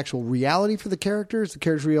into actual reality for the characters. The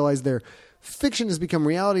characters realize their fiction has become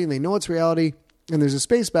reality and they know it's reality. And there's a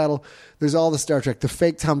space battle. There's all the Star Trek, the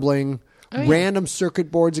fake tumbling, random circuit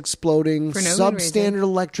boards exploding, substandard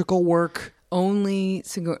electrical work. Only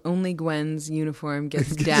Gwen's uniform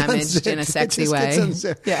gets damaged in a sexy way.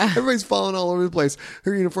 Yeah, everybody's falling all over the place.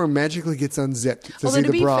 Her uniform magically gets unzipped. Although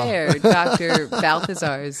to be fair, Dr.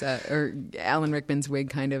 Balthazar's or Alan Rickman's wig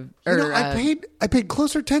kind of. I paid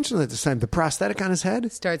closer attention to that this time. The prosthetic on his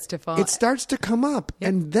head starts to fall. It starts to come up,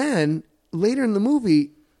 and then later in the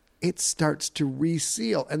movie, it starts to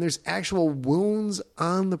reseal and there's actual wounds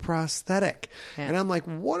on the prosthetic. Yeah. And I'm like,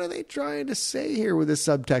 what are they trying to say here with this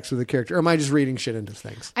subtext with the character? Or am I just reading shit into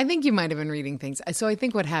things? I think you might have been reading things. So I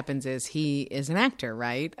think what happens is he is an actor,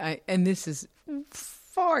 right? And this is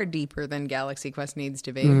far deeper than Galaxy Quest needs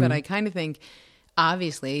to be. Mm-hmm. But I kind of think,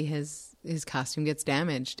 obviously, his costume gets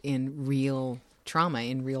damaged in real trauma,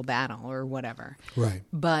 in real battle or whatever. Right.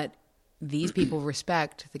 But these people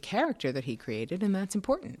respect the character that he created, and that's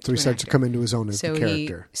important. So he starts to come into his own as the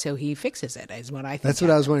character. So he fixes it, is what I think. That's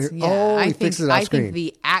what I was wondering. Yeah, he fixes it off screen.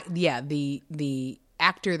 I think the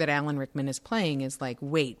actor that Alan Rickman is playing is like,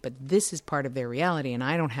 wait, but this is part of their reality, and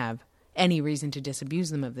I don't have any reason to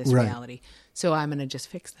disabuse them of this reality. So I'm going to just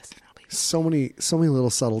fix this, and I'll be So many little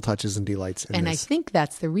subtle touches and delights in And this. I think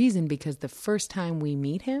that's the reason, because the first time we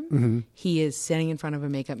meet him, he is sitting in front of a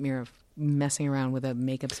makeup mirror, messing around with a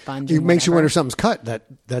makeup sponge. It and makes you whatever. wonder if something's cut.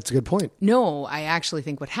 That's a good point. No, I actually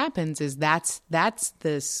think what happens is that's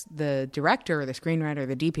the director or the screenwriter or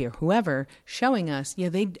the DP or whoever showing us,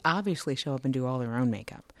 they obviously show up and do all their own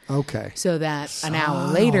makeup. Okay. So that an hour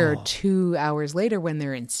later, 2 hours later, when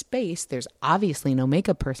they're in space, there's obviously no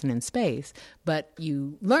makeup person in space, but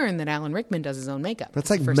you learn that Alan Rickman does his own makeup. That's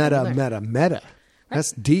like the first thing you meta. learn.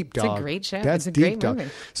 That's deep, It's a dog. great show. That's It's a great deep, dog. movie.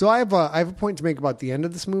 So I have a point to make about the end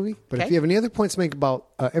of this movie. But if Okay. you have any other points to make about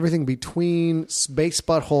everything between Space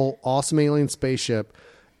Butthole, Awesome Alien Spaceship,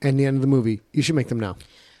 and the end of the movie, you should make them now.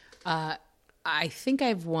 I think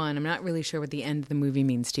I've won. I'm not really sure what the end of the movie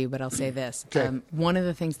means to you, but I'll say this. Okay. One of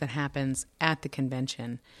the things that happens at the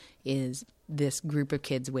convention is this group of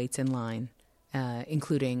kids waits in line,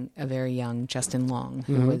 including a very young Justin Long,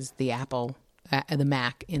 who was the Apple, the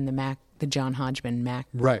Mac in the John Hodgman Mac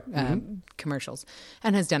Right. commercials,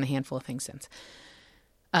 and has done a handful of things since.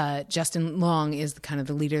 Justin Long is kind of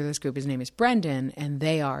the leader of this group. His name is Brendan, and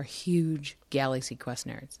they are huge Galaxy Quest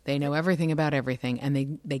nerds. They know everything about everything, and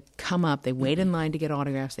they come up, they wait in line to get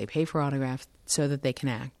autographs, they pay for autographs so that they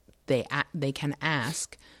can they can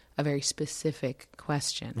ask a very specific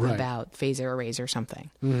question Right. about phaser arrays or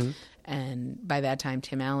something. And by that time,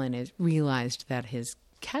 Tim Allen has realized that his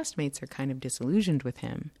castmates are kind of disillusioned with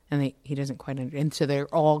him, and he doesn't quite and so they're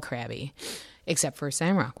all crabby. Except for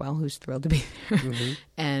Sam Rockwell, who's thrilled to be there.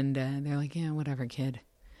 And they're like, yeah, whatever, kid.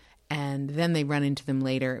 And then they run into them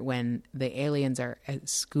later when the aliens are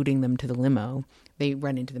scooting them to the limo. They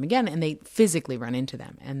run into them again, and they physically run into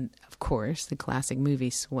them. And, of course, the classic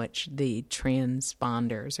movie switch, the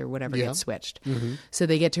transponders or whatever gets switched. So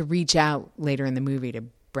they get to reach out later in the movie to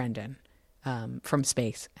Brendan from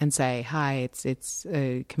space and say, hi, it's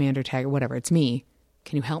Commander Tag or whatever. It's me.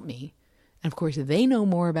 Can you help me? And, of course, they know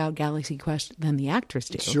more about Galaxy Quest than the actors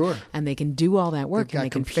do. Sure. And they can do all that work, They've got and they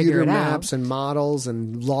can computer figure it maps out. and models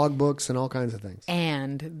and logbooks and all kinds of things.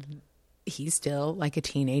 And he's still like a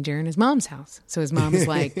teenager in his mom's house. So his mom is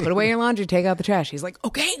like, put away your laundry, take out the trash. He's like,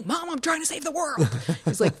 okay, Mom, I'm trying to save the world.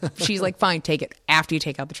 She's like, fine, take it after you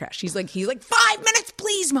take out the trash. He's like, 5 minutes,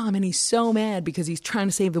 please, Mom. And he's so mad because he's trying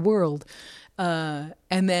to save the world. And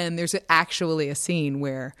then there's actually a scene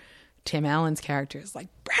where Tim Allen's character is like,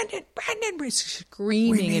 Brandon, we're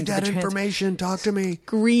screaming We need into that the information. Talk to me.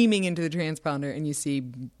 screaming into the transponder, and you see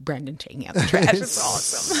Brendan taking out the trash. It's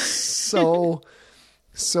awesome.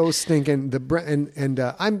 So stinking.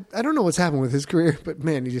 I don't know what's happened with his career, but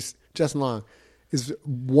man, Justin Long is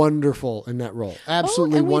wonderful in that role.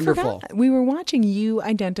 Absolutely and wonderful. forgot. We were watching. You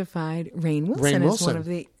identified Rainn Wilson as one of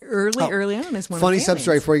the early on as one Funny of the sub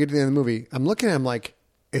story aliens. before you get to the end of the movie. I'm looking at him like,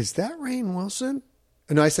 is that Rainn Wilson?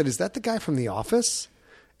 And I said, is that the guy from The Office?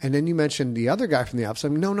 And then you mentioned the other guy from The Office.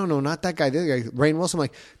 I'm no, not that guy. The other guy, Rainn Wilson. I'm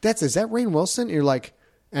like, is that Rainn Wilson? And you're like,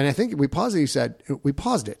 and I think we paused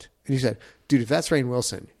it. And you said, dude, if that's Rainn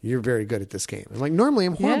Wilson, you're very good at this game. I'm like, normally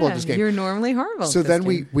I'm horrible at this game. You're normally horrible. So at this then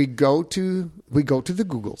game. we go to the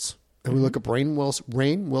Googles and we look up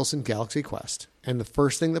Rainn Wilson Galaxy Quest, and the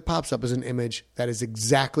first thing that pops up is an image that is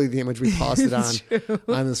exactly the image we paused it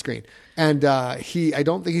on the screen. And I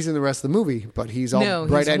don't think he's in the rest of the movie, but he's all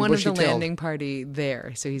bright-eyed he's and one of the bushy-tailed. landing party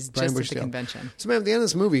there, so he's Brian just at the Bushdale. convention. So, man, at the end of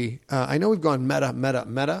this movie, I know we've gone meta. I'm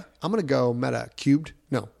going to go meta cubed.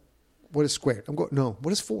 No. What is squared?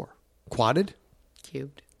 What is 4? Quadded?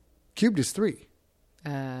 Cubed, Cubed is 3.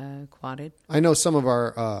 quadded. I know some of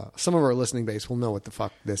our listening base will know what the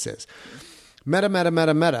fuck this is.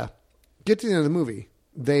 Meta. Get to the end of the movie.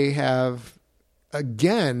 They have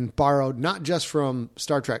again borrowed not just from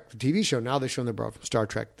Star Trek, the TV show. Now they've shown they borrowed from Star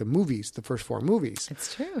Trek, the movies, the first 4 movies.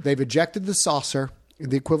 It's true. They've ejected the saucer,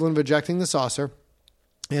 the equivalent of ejecting the saucer.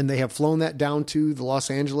 And they have flown that down to the Los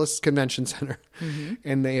Angeles Convention Center.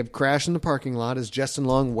 And they have crashed in the parking lot as Justin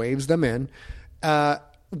Long waves them in.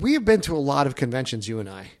 We have been to a lot of conventions, you and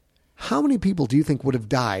I. How many people do you think would have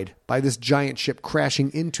died by this giant ship crashing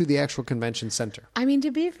into the actual convention center? I mean,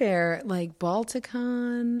 to be fair, like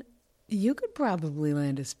Balticon, you could probably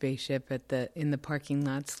land a spaceship in the parking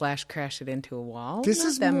lot / crash it into a wall. This Not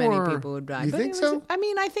is that more- many people would die. You but think it was- so? I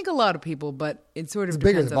mean, I think a lot of people, but it sort of It's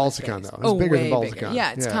bigger depends than on the Balticon, space. though. It's bigger than way Balticon.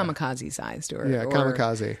 Yeah, it's Yeah. kamikaze sized, or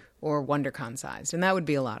Kamikaze. or WonderCon sized, and that would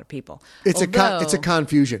be a lot of people. It's a Although-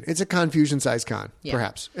 confusion. It's a confusion-sized con, Yeah.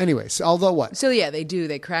 perhaps. Anyways, although what? So yeah, they do.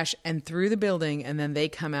 They crash and through the building, and then they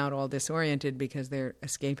come out all disoriented because they're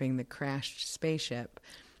escaping the crashed spaceship.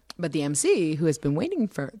 But the MC, who has been waiting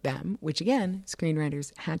for them, which again,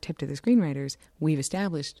 screenwriters, hat tip to the screenwriters, we've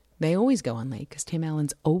established They always go on late because Tim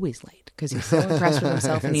Allen's always late because he's so impressed with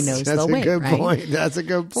himself and he knows That's they'll a win. good right? point. That's a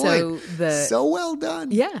good point. So well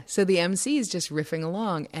done. Yeah. So the MC is just riffing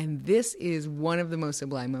along, and this is one of the most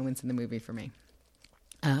sublime moments in the movie for me.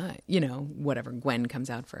 Whatever, Gwen comes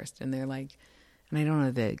out first, and they're like, and I don't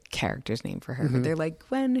know the character's name for her, but they're like,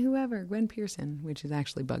 Gwen Pearson, which is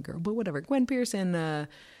actually Bug Girl, but whatever, Gwen Pearson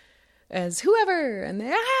as whoever, and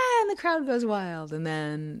the crowd goes wild, and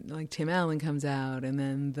then like Tim Allen comes out, and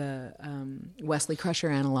then the Wesley Crusher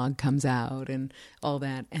analog comes out, and all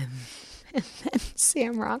that, and then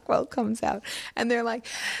Sam Rockwell comes out, and they're like,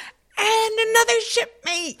 and another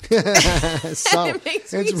shipmate.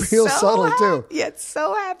 It's real subtle too. Yeah, it's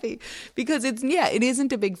so happy because it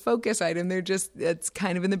isn't a big focus item. It's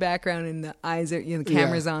kind of in the background, and the eyes are, the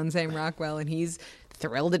camera's on Sam Rockwell, and he's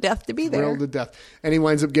thrilled to death to be there. Thrilled to death, and he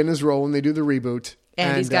winds up getting his role when they do the reboot,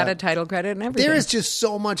 and he's got a title credit and everything. There is just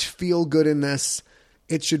so much feel good in this.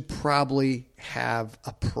 It should probably have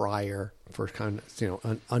a prior for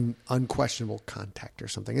unquestionable contact or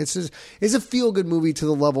something. It's a feel good movie to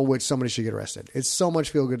the level which somebody should get arrested. It's so much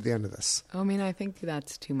feel good at the end of this. I mean, I think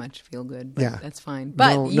that's too much feel good. But yeah, that's fine.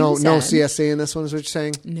 But no CSA in this one is what you're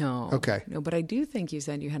saying? No. Okay. No, but I do think you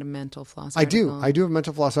said you had a mental floss article. article. I do have a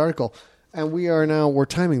mental floss article. And we're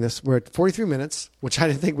timing this. We're at 43 minutes, which I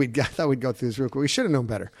didn't think I thought we'd go through this real quick. We should have known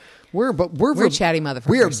better. We're chatty motherfuckers.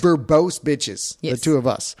 We are verbose bitches. Yes. The two of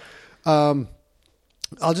us.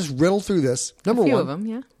 I'll just riddle through this. Number one, one, of them,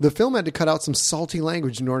 yeah. The film had to cut out some salty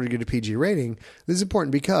language in order to get a PG rating. This is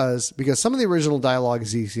important because some of the original dialogue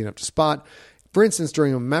is easy enough to spot. For instance,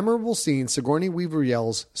 during a memorable scene, Sigourney Weaver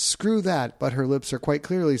yells, "Screw that," but her lips are quite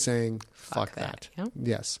clearly saying, "Fuck that." Yep.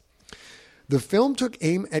 Yes. The film took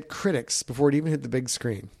aim at critics before it even hit the big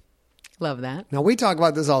screen. Love that. Now, we talk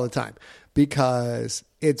about this all the time because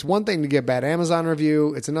it's one thing to get a bad Amazon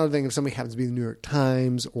review. It's another thing if somebody happens to be the New York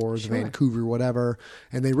Times or the Vancouver, whatever,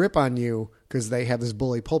 and they rip on you because they have this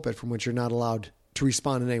bully pulpit from which you're not allowed to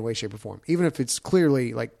respond in any way, shape, or form. Even if it's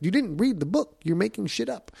clearly like, you didn't read the book, you're making shit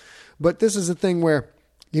up. But this is a thing where,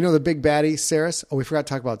 the big baddie, Saris. Oh, we forgot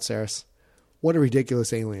to talk about Saris. What a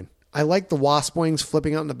ridiculous alien. I like the wasp wings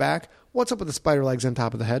flipping out in the back. What's up with the spider legs on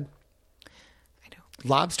top of the head? I don't.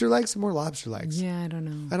 Lobster legs? More lobster legs. Yeah, I don't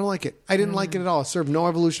know. I don't like it. I didn't like it at all. It served no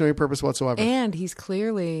evolutionary purpose whatsoever. And he's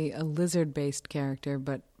clearly a lizard-based character,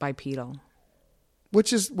 but bipedal.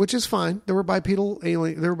 Which is fine. There were bipedal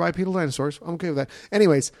dinosaurs. I'm okay with that.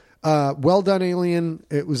 Anyways, well done, alien.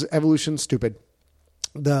 It was evolution stupid.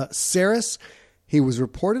 The Saris, he was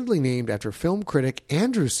reportedly named after film critic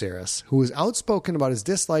Andrew Saris, who was outspoken about his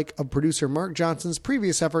dislike of producer Mark Johnson's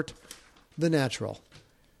previous effort, The Natural.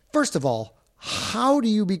 First of all, how do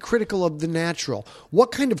you be critical of The Natural?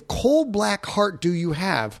 What kind of cold black heart do you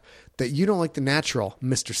have that you don't like The Natural,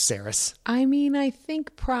 Mr. Saris? I mean, I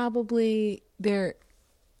think probably there...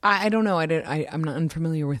 I don't know. I'm not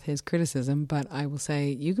unfamiliar with his criticism, but I will say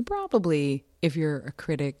you could probably, if you're a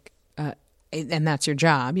critic... and that's your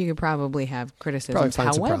job, you could probably have criticisms.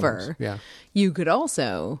 However, you could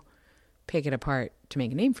also pick it apart to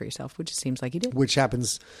make a name for yourself, which it seems like you did. Which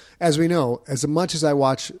happens, as we know, as much as I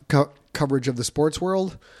watch coverage of the sports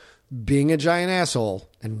world, being a giant asshole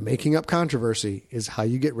and making up controversy is how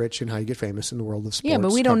you get rich and how you get famous in the world of sports. Yeah,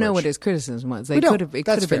 but we don't know what his criticism was. It could have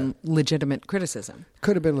been legitimate criticism.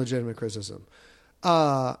 Could have been legitimate criticism.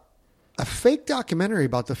 A fake documentary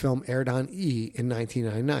about the film aired on E! in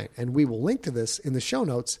 1999, and we will link to this in the show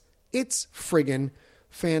notes. It's friggin'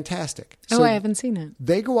 fantastic. I haven't seen it.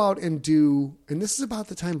 They go out and do, and this is about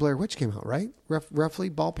the time Blair Witch came out, right? Roughly,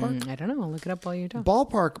 ballpark? I don't know. I'll look it up while you talk.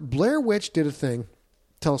 Ballpark, Blair Witch did a thing,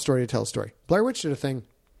 tell a story to tell a story. Blair Witch did a thing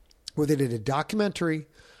where they did a documentary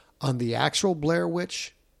on the actual Blair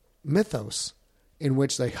Witch mythos, in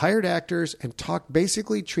which they hired actors and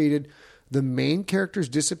basically treated the main characters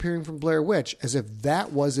disappearing from Blair Witch as if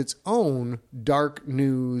that was its own dark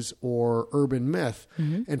news or urban myth,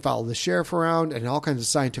 and followed the sheriff around and all kinds of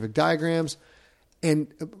scientific diagrams. And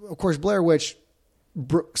of course, Blair Witch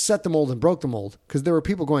set the mold and broke the mold, because there were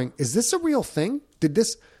people going, is this a real thing?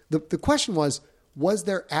 The question was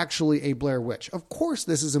there actually a Blair Witch? Of course,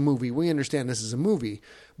 this is a movie. We understand this is a movie,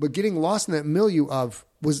 but getting lost in that milieu of,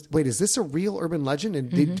 is this a real urban legend?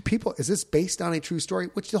 And is this based on a true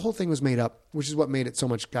story? Which the whole thing was made up, which is what made it so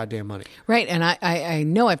much goddamn money. Right. And I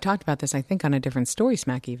know I've talked about this, I think, on a different Story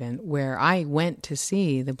Smack even, where I went to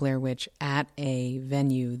see the Blair Witch at a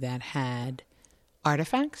venue that had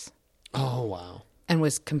artifacts. Oh, wow. And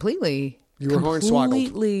was completely enamored.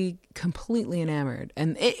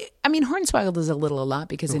 And Hornswoggled is a lot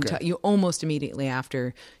because you almost immediately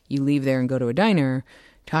after you leave there and go to a diner,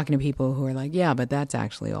 talking to people who are like, yeah, but that's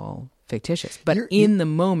actually all fictitious. But You're- the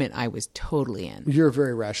moment, I was totally in. You're a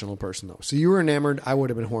very rational person, though. So you were enamored. I would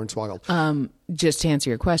have been hornswoggled. Just to answer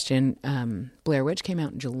your question, Blair Witch came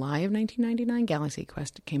out in July of 1999. Galaxy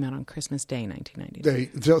Quest came out on Christmas Day,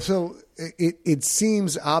 1999. So it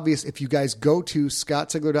seems obvious if you guys go to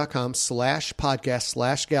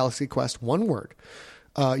scottsigler.com/podcast/Galaxy Quest, one word,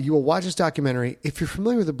 you will watch this documentary. If you're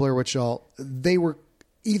familiar with the Blair Witch Doll, they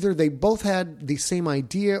both had the same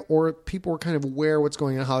idea, or people were kind of aware of what's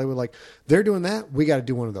going on in Hollywood. Like, they're doing that, we got to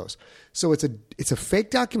do one of those. So it's a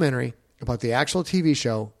fake documentary about the actual TV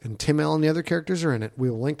show, and Tim Allen and the other characters are in it. We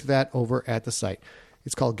will link to that over at the site.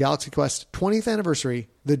 It's called Galaxy Quest 20th Anniversary.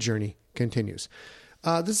 The Journey Continues.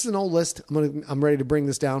 This is an old list. I'm ready to bring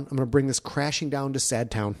this down. I'm going to bring this crashing down to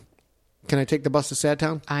Sad Town. Can I take the bus to Sad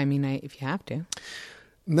Town? I mean, if you have to.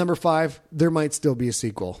 Number 5, there might still be a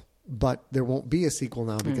sequel, but there won't be a sequel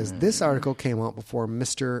now because this article came out before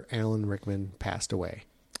Mr. Alan Rickman passed away.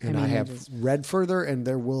 And I have read further, and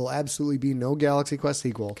there will absolutely be no Galaxy Quest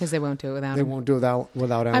sequel. Because they won't do it without They him. wont do it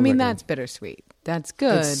without Alan I mean, Rickman. that's bittersweet. That's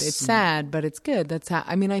good. It's sad, but it's good. That's how.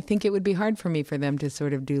 I mean, I think it would be hard for me for them to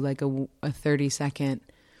sort of do like a 30-second.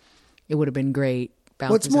 It would have been great.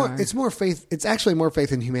 Well, it's more faith. It's actually more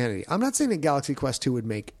faith in humanity. I'm not saying that Galaxy Quest 2 would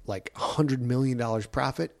make like $100 million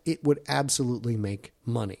profit. It would absolutely make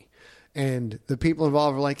money. And the people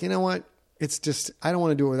involved are like, you know what? It's just, I don't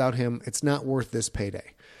want to do it without him. It's not worth this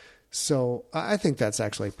payday. So I think that's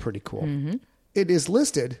actually pretty cool. Mm-hmm. It is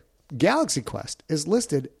listed, Galaxy Quest is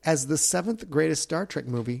listed as the 7th greatest Star Trek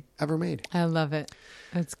movie ever made. I love it.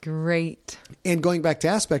 That's great. And going back to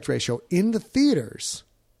aspect ratio, in the theaters,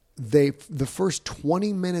 the first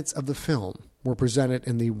 20 minutes of the film were presented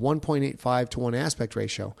in the 1.85 to 1 aspect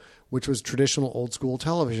ratio, which was traditional old school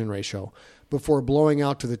television ratio, before blowing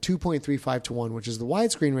out to the 2.35 to 1, which is the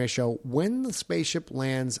widescreen ratio when the spaceship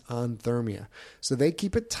lands on Thermia. So they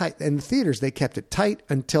keep it tight. In the theaters, they kept it tight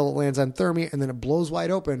until it lands on Thermia, and then it blows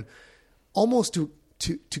wide open, almost to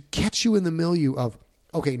catch you in the milieu of,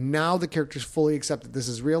 okay, now the characters fully accept that this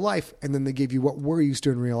is real life, and then they give you what we're used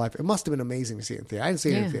to in real life. It must have been amazing to see it in theater. I didn't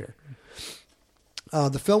see it in theater.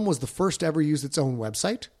 The film was the first to ever use its own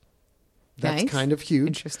website. That's nice. Kind of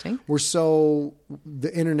huge. Interesting.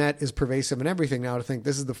 The internet is pervasive and everything now to think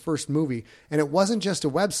this is the first movie. And it wasn't just a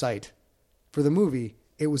website for the movie.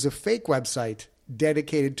 It was a fake website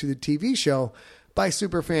dedicated to the TV show by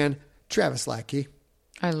superfan Travis Lackey.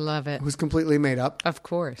 I love it. It was completely made up. Of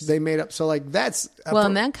course. They made up. So like that's...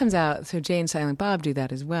 and that comes out. So Jay and Silent Bob do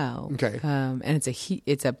that as well. Okay. And it's a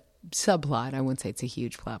subplot. I wouldn't say it's a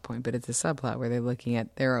huge plot point, but it's a subplot where they're looking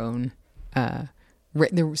at their own...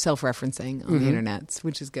 they're self-referencing on the internet,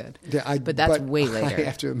 which is good. Yeah, but that's way later. I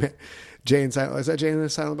have to admit, is that Jay and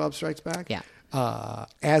Silent Bob Strikes Back? Yeah.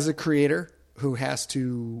 As a creator who has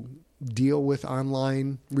to deal with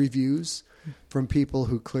online reviews from people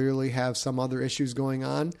who clearly have some other issues going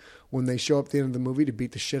on, when they show up at the end of the movie to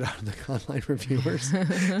beat the shit out of the online reviewers,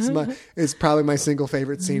 it's probably my single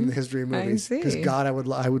favorite scene in the history of movies. Because God,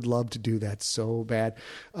 I would love to do that so bad.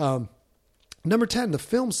 Number 10, the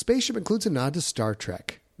film Spaceship includes a nod to Star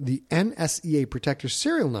Trek. The NSEA Protector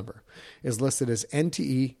serial number is listed as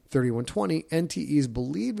NTE 3120. NTE is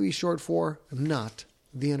believed to be short for Not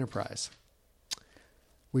the Enterprise.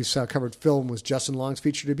 We've covered film was Justin Long's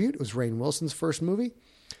feature debut. It was Rainn Wilson's first movie.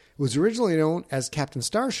 It was originally known as Captain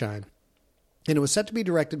Starshine, and it was set to be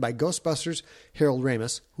directed by Ghostbusters' Harold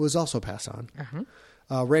Ramis, who has also passed on.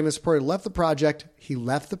 Ramis reportedly left the project. He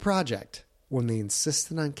left the project when they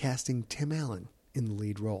insisted on casting Tim Allen in the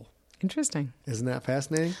lead role. Interesting. Isn't that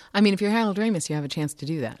fascinating? I mean, if you're Harold Ramis, you have a chance to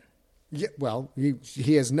do that. Yeah. Well,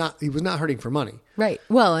 he was not hurting for money. Right.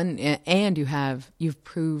 Well, and you've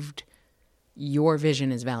proved your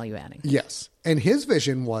vision is value adding. Yes. And his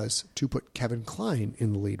vision was to put Kevin Kline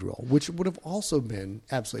in the lead role, which would have also been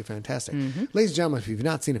absolutely fantastic. Ladies and gentlemen, if you've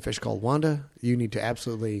not seen A Fish Called Wanda, you need to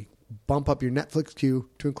absolutely bump up your Netflix queue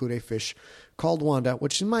to include A Fish Called Wanda,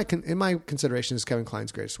 which in my consideration is Kevin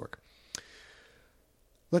Kline's greatest work.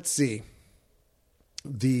 Let's see.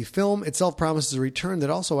 The film itself promises a return that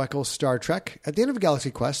also echoes Star Trek. At the end of Galaxy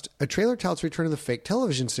Quest, a trailer touts return of the fake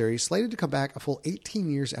television series, slated to come back a full 18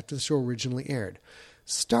 years after the show originally aired.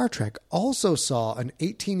 Star Trek also saw an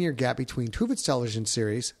 18-year gap between two of its television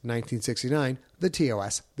series, 1969, the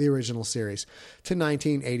TOS, the original series, to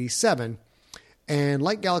 1987. And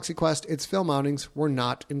like Galaxy Quest, its film outings were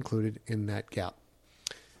not included in that gap.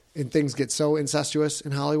 And things get so incestuous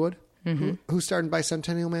in Hollywood. Who starred in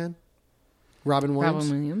Bicentennial Man? Robin Williams.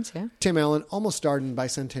 Robin Williams, yeah. Tim Allen almost starred in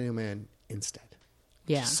Bicentennial Man instead.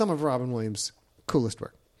 Yeah. Some of Robin Williams' coolest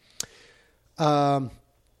work.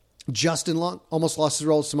 Justin Long almost lost his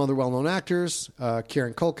role to some other well-known actors,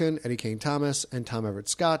 Kieran Culkin, Eddie Kane Thomas, and Tom Everett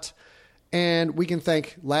Scott. And we can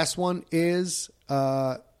thank, last one is,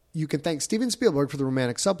 you can thank Steven Spielberg for the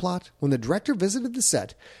romantic subplot. When the director visited the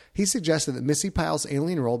set, he suggested that Missy Pyle's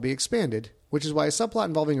alien role be expanded, which is why a subplot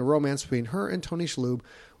involving a romance between her and Tony Shalhoub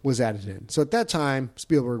was added in. So at that time,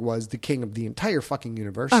 Spielberg was the king of the entire fucking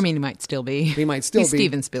universe. I mean, he might still be. He might still He's be.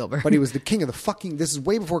 Steven Spielberg. But he was the king of the fucking... This is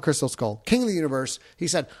way before Crystal Skull. King of the universe. He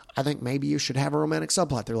said, I think maybe you should have a romantic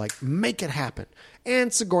subplot. They're like, make it happen.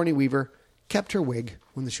 And Sigourney Weaver kept her wig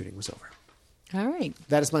when the shooting was over. All right.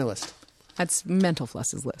 That is my list. That's Mental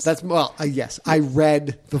Floss's list. That's, well, yes. I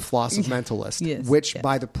read the Floss of Mental list, Yes, which yes.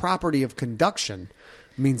 by the property of conduction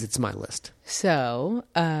means it's my list. So,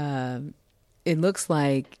 it looks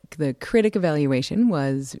like the critic evaluation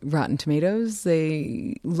was Rotten Tomatoes.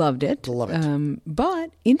 They loved it. Love it.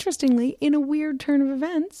 But interestingly, in a weird turn of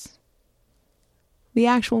events, the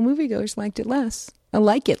actual moviegoers like it less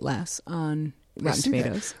on Rotten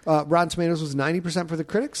Tomatoes. Rotten Tomatoes was 90% for the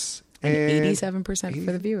critics. And 87%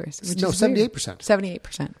 for the viewers. Which No, is weird. 78%.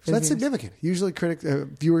 78%. So that's significant. Usually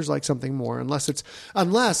viewers like something more unless it's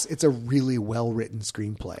a really well-written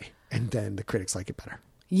screenplay, and then the critics like it better.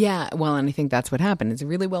 Yeah, well, and I think that's what happened. It's a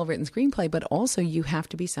really well-written screenplay, but also you have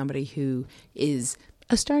to be somebody who is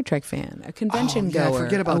a Star Trek fan, a convention goer,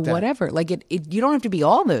 forget about that. whatever. Like you don't have to be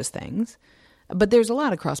all those things, but there's a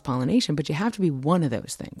lot of cross-pollination, but you have to be one of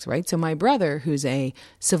those things, right? So my brother, who's a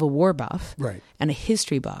Civil War buff Right. and a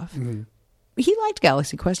history buff, he liked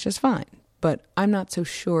Galaxy Quest just fine. But I'm not so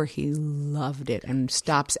sure he loved it and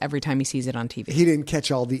stops every time he sees it on TV. He didn't catch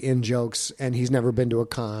all the in-jokes, and he's never been to a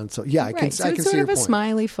con. So, yeah, I can Right. So see it's your sort of a point.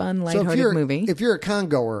 smiley, fun, So lighthearted movie. If you're a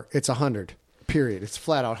con-goer, it's 100, period. It's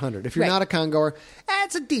flat out 100. If you're Right. not a con-goer,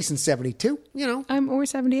 it's a decent 72, you know. Or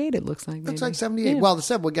 78, it looks like. Looks maybe. like 78. Yeah. Well,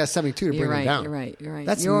 we got 72 to You're bring right, it down. you're right.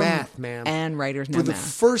 That's You're math, man. And writers know For the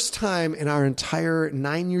math. first time in our entire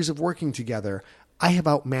 9 years of working together, I have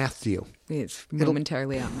outmathed you. It's It'll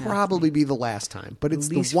momentarily out math. probably be the last time, but it's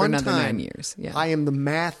At least the for one another time 9 years, yeah. I am the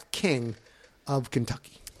math king of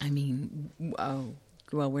Kentucky. I mean, well,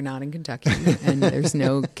 we're not in Kentucky, and there's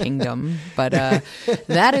no kingdom. But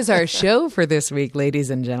that is our show for this week, ladies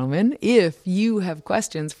and gentlemen. If you have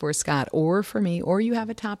questions for Scott or for me, or you have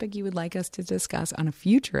a topic you would like us to discuss on a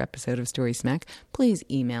future episode of Story Smack, please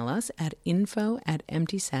email us at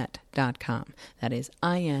info@emptyset.com. That is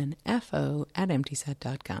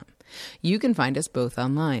info@emptyset.com. You can find us both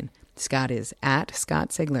online. Scott is at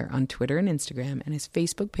Scott Sigler on Twitter and Instagram, and his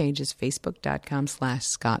Facebook page is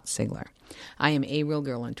facebook.com/Scott Sigler. I am A Real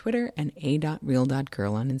Girl on Twitter and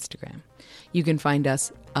a.real.girl on Instagram. You can find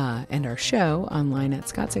us and our show online at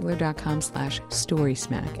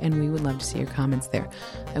scottsigler.com/storysmack, and we would love to see your comments there.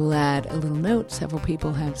 I will add a little note. Several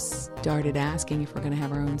people have started asking if we're going to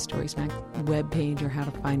have our own Story Smack webpage or how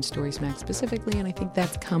to find Story Smack specifically, and I think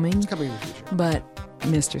that's coming. It's coming in the future. But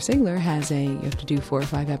Mr. Sigler has you have to do 4 or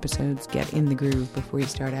 5 episodes, get in the groove before you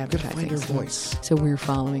start advertising. find your voice. So we're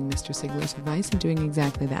following Mr. Sigler's advice and doing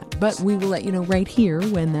exactly that. But we will let you know right here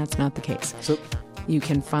when that's not the case. So You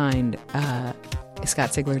can find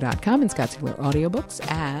ScottSigler.com and Scott Sigler audiobooks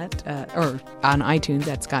or on iTunes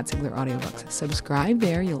at Scott Sigler Audiobooks. Subscribe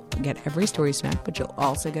there. You'll get every Story Smack, but you'll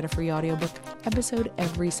also get a free audiobook episode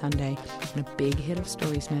every Sunday and a big hit of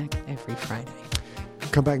Story Smack every Friday.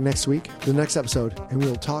 come back next week, the next episode, and we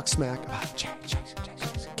will talk smack about Jerry Jackson.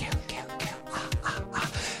 Kill.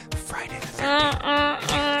 Friday the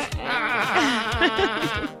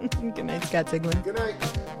 13th. Good night, Scott Sigler. Good night.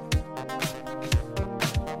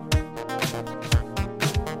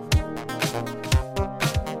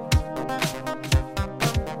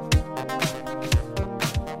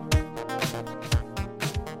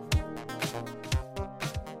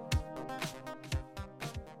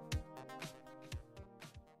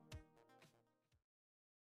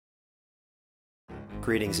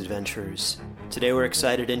 Greetings, adventurers. Today we're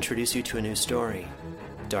excited to introduce you to a new story,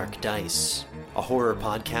 Dark Dice, a horror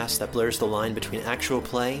podcast that blurs the line between actual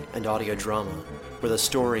play and audio drama, where the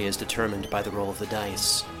story is determined by the roll of the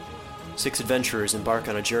dice. 6 adventurers embark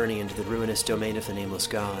on a journey into the ruinous domain of the Nameless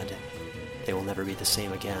God. They will never be the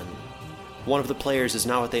same again. One of the players is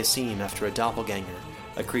not what they seem after a doppelganger,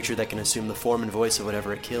 a creature that can assume the form and voice of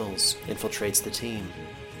whatever it kills, infiltrates the team.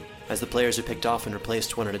 As the players are picked off and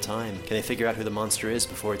replaced one at a time, can they figure out who the monster is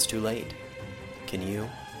before it's too late? Can you?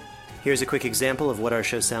 Here's a quick example of what our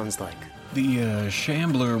show sounds like. The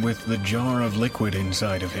shambler with the jar of liquid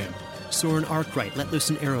inside of him. Soren Arkwright let loose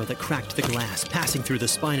an arrow that cracked the glass, passing through the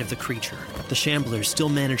spine of the creature. The shambler still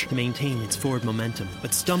managed to maintain its forward momentum,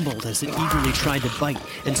 but stumbled as it eagerly tried to bite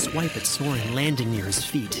and swipe at Soren, landing near his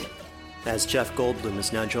feet. As Jeff Goldblum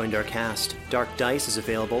has now joined our cast, Dark Dice is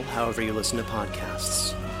available however you listen to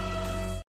podcasts.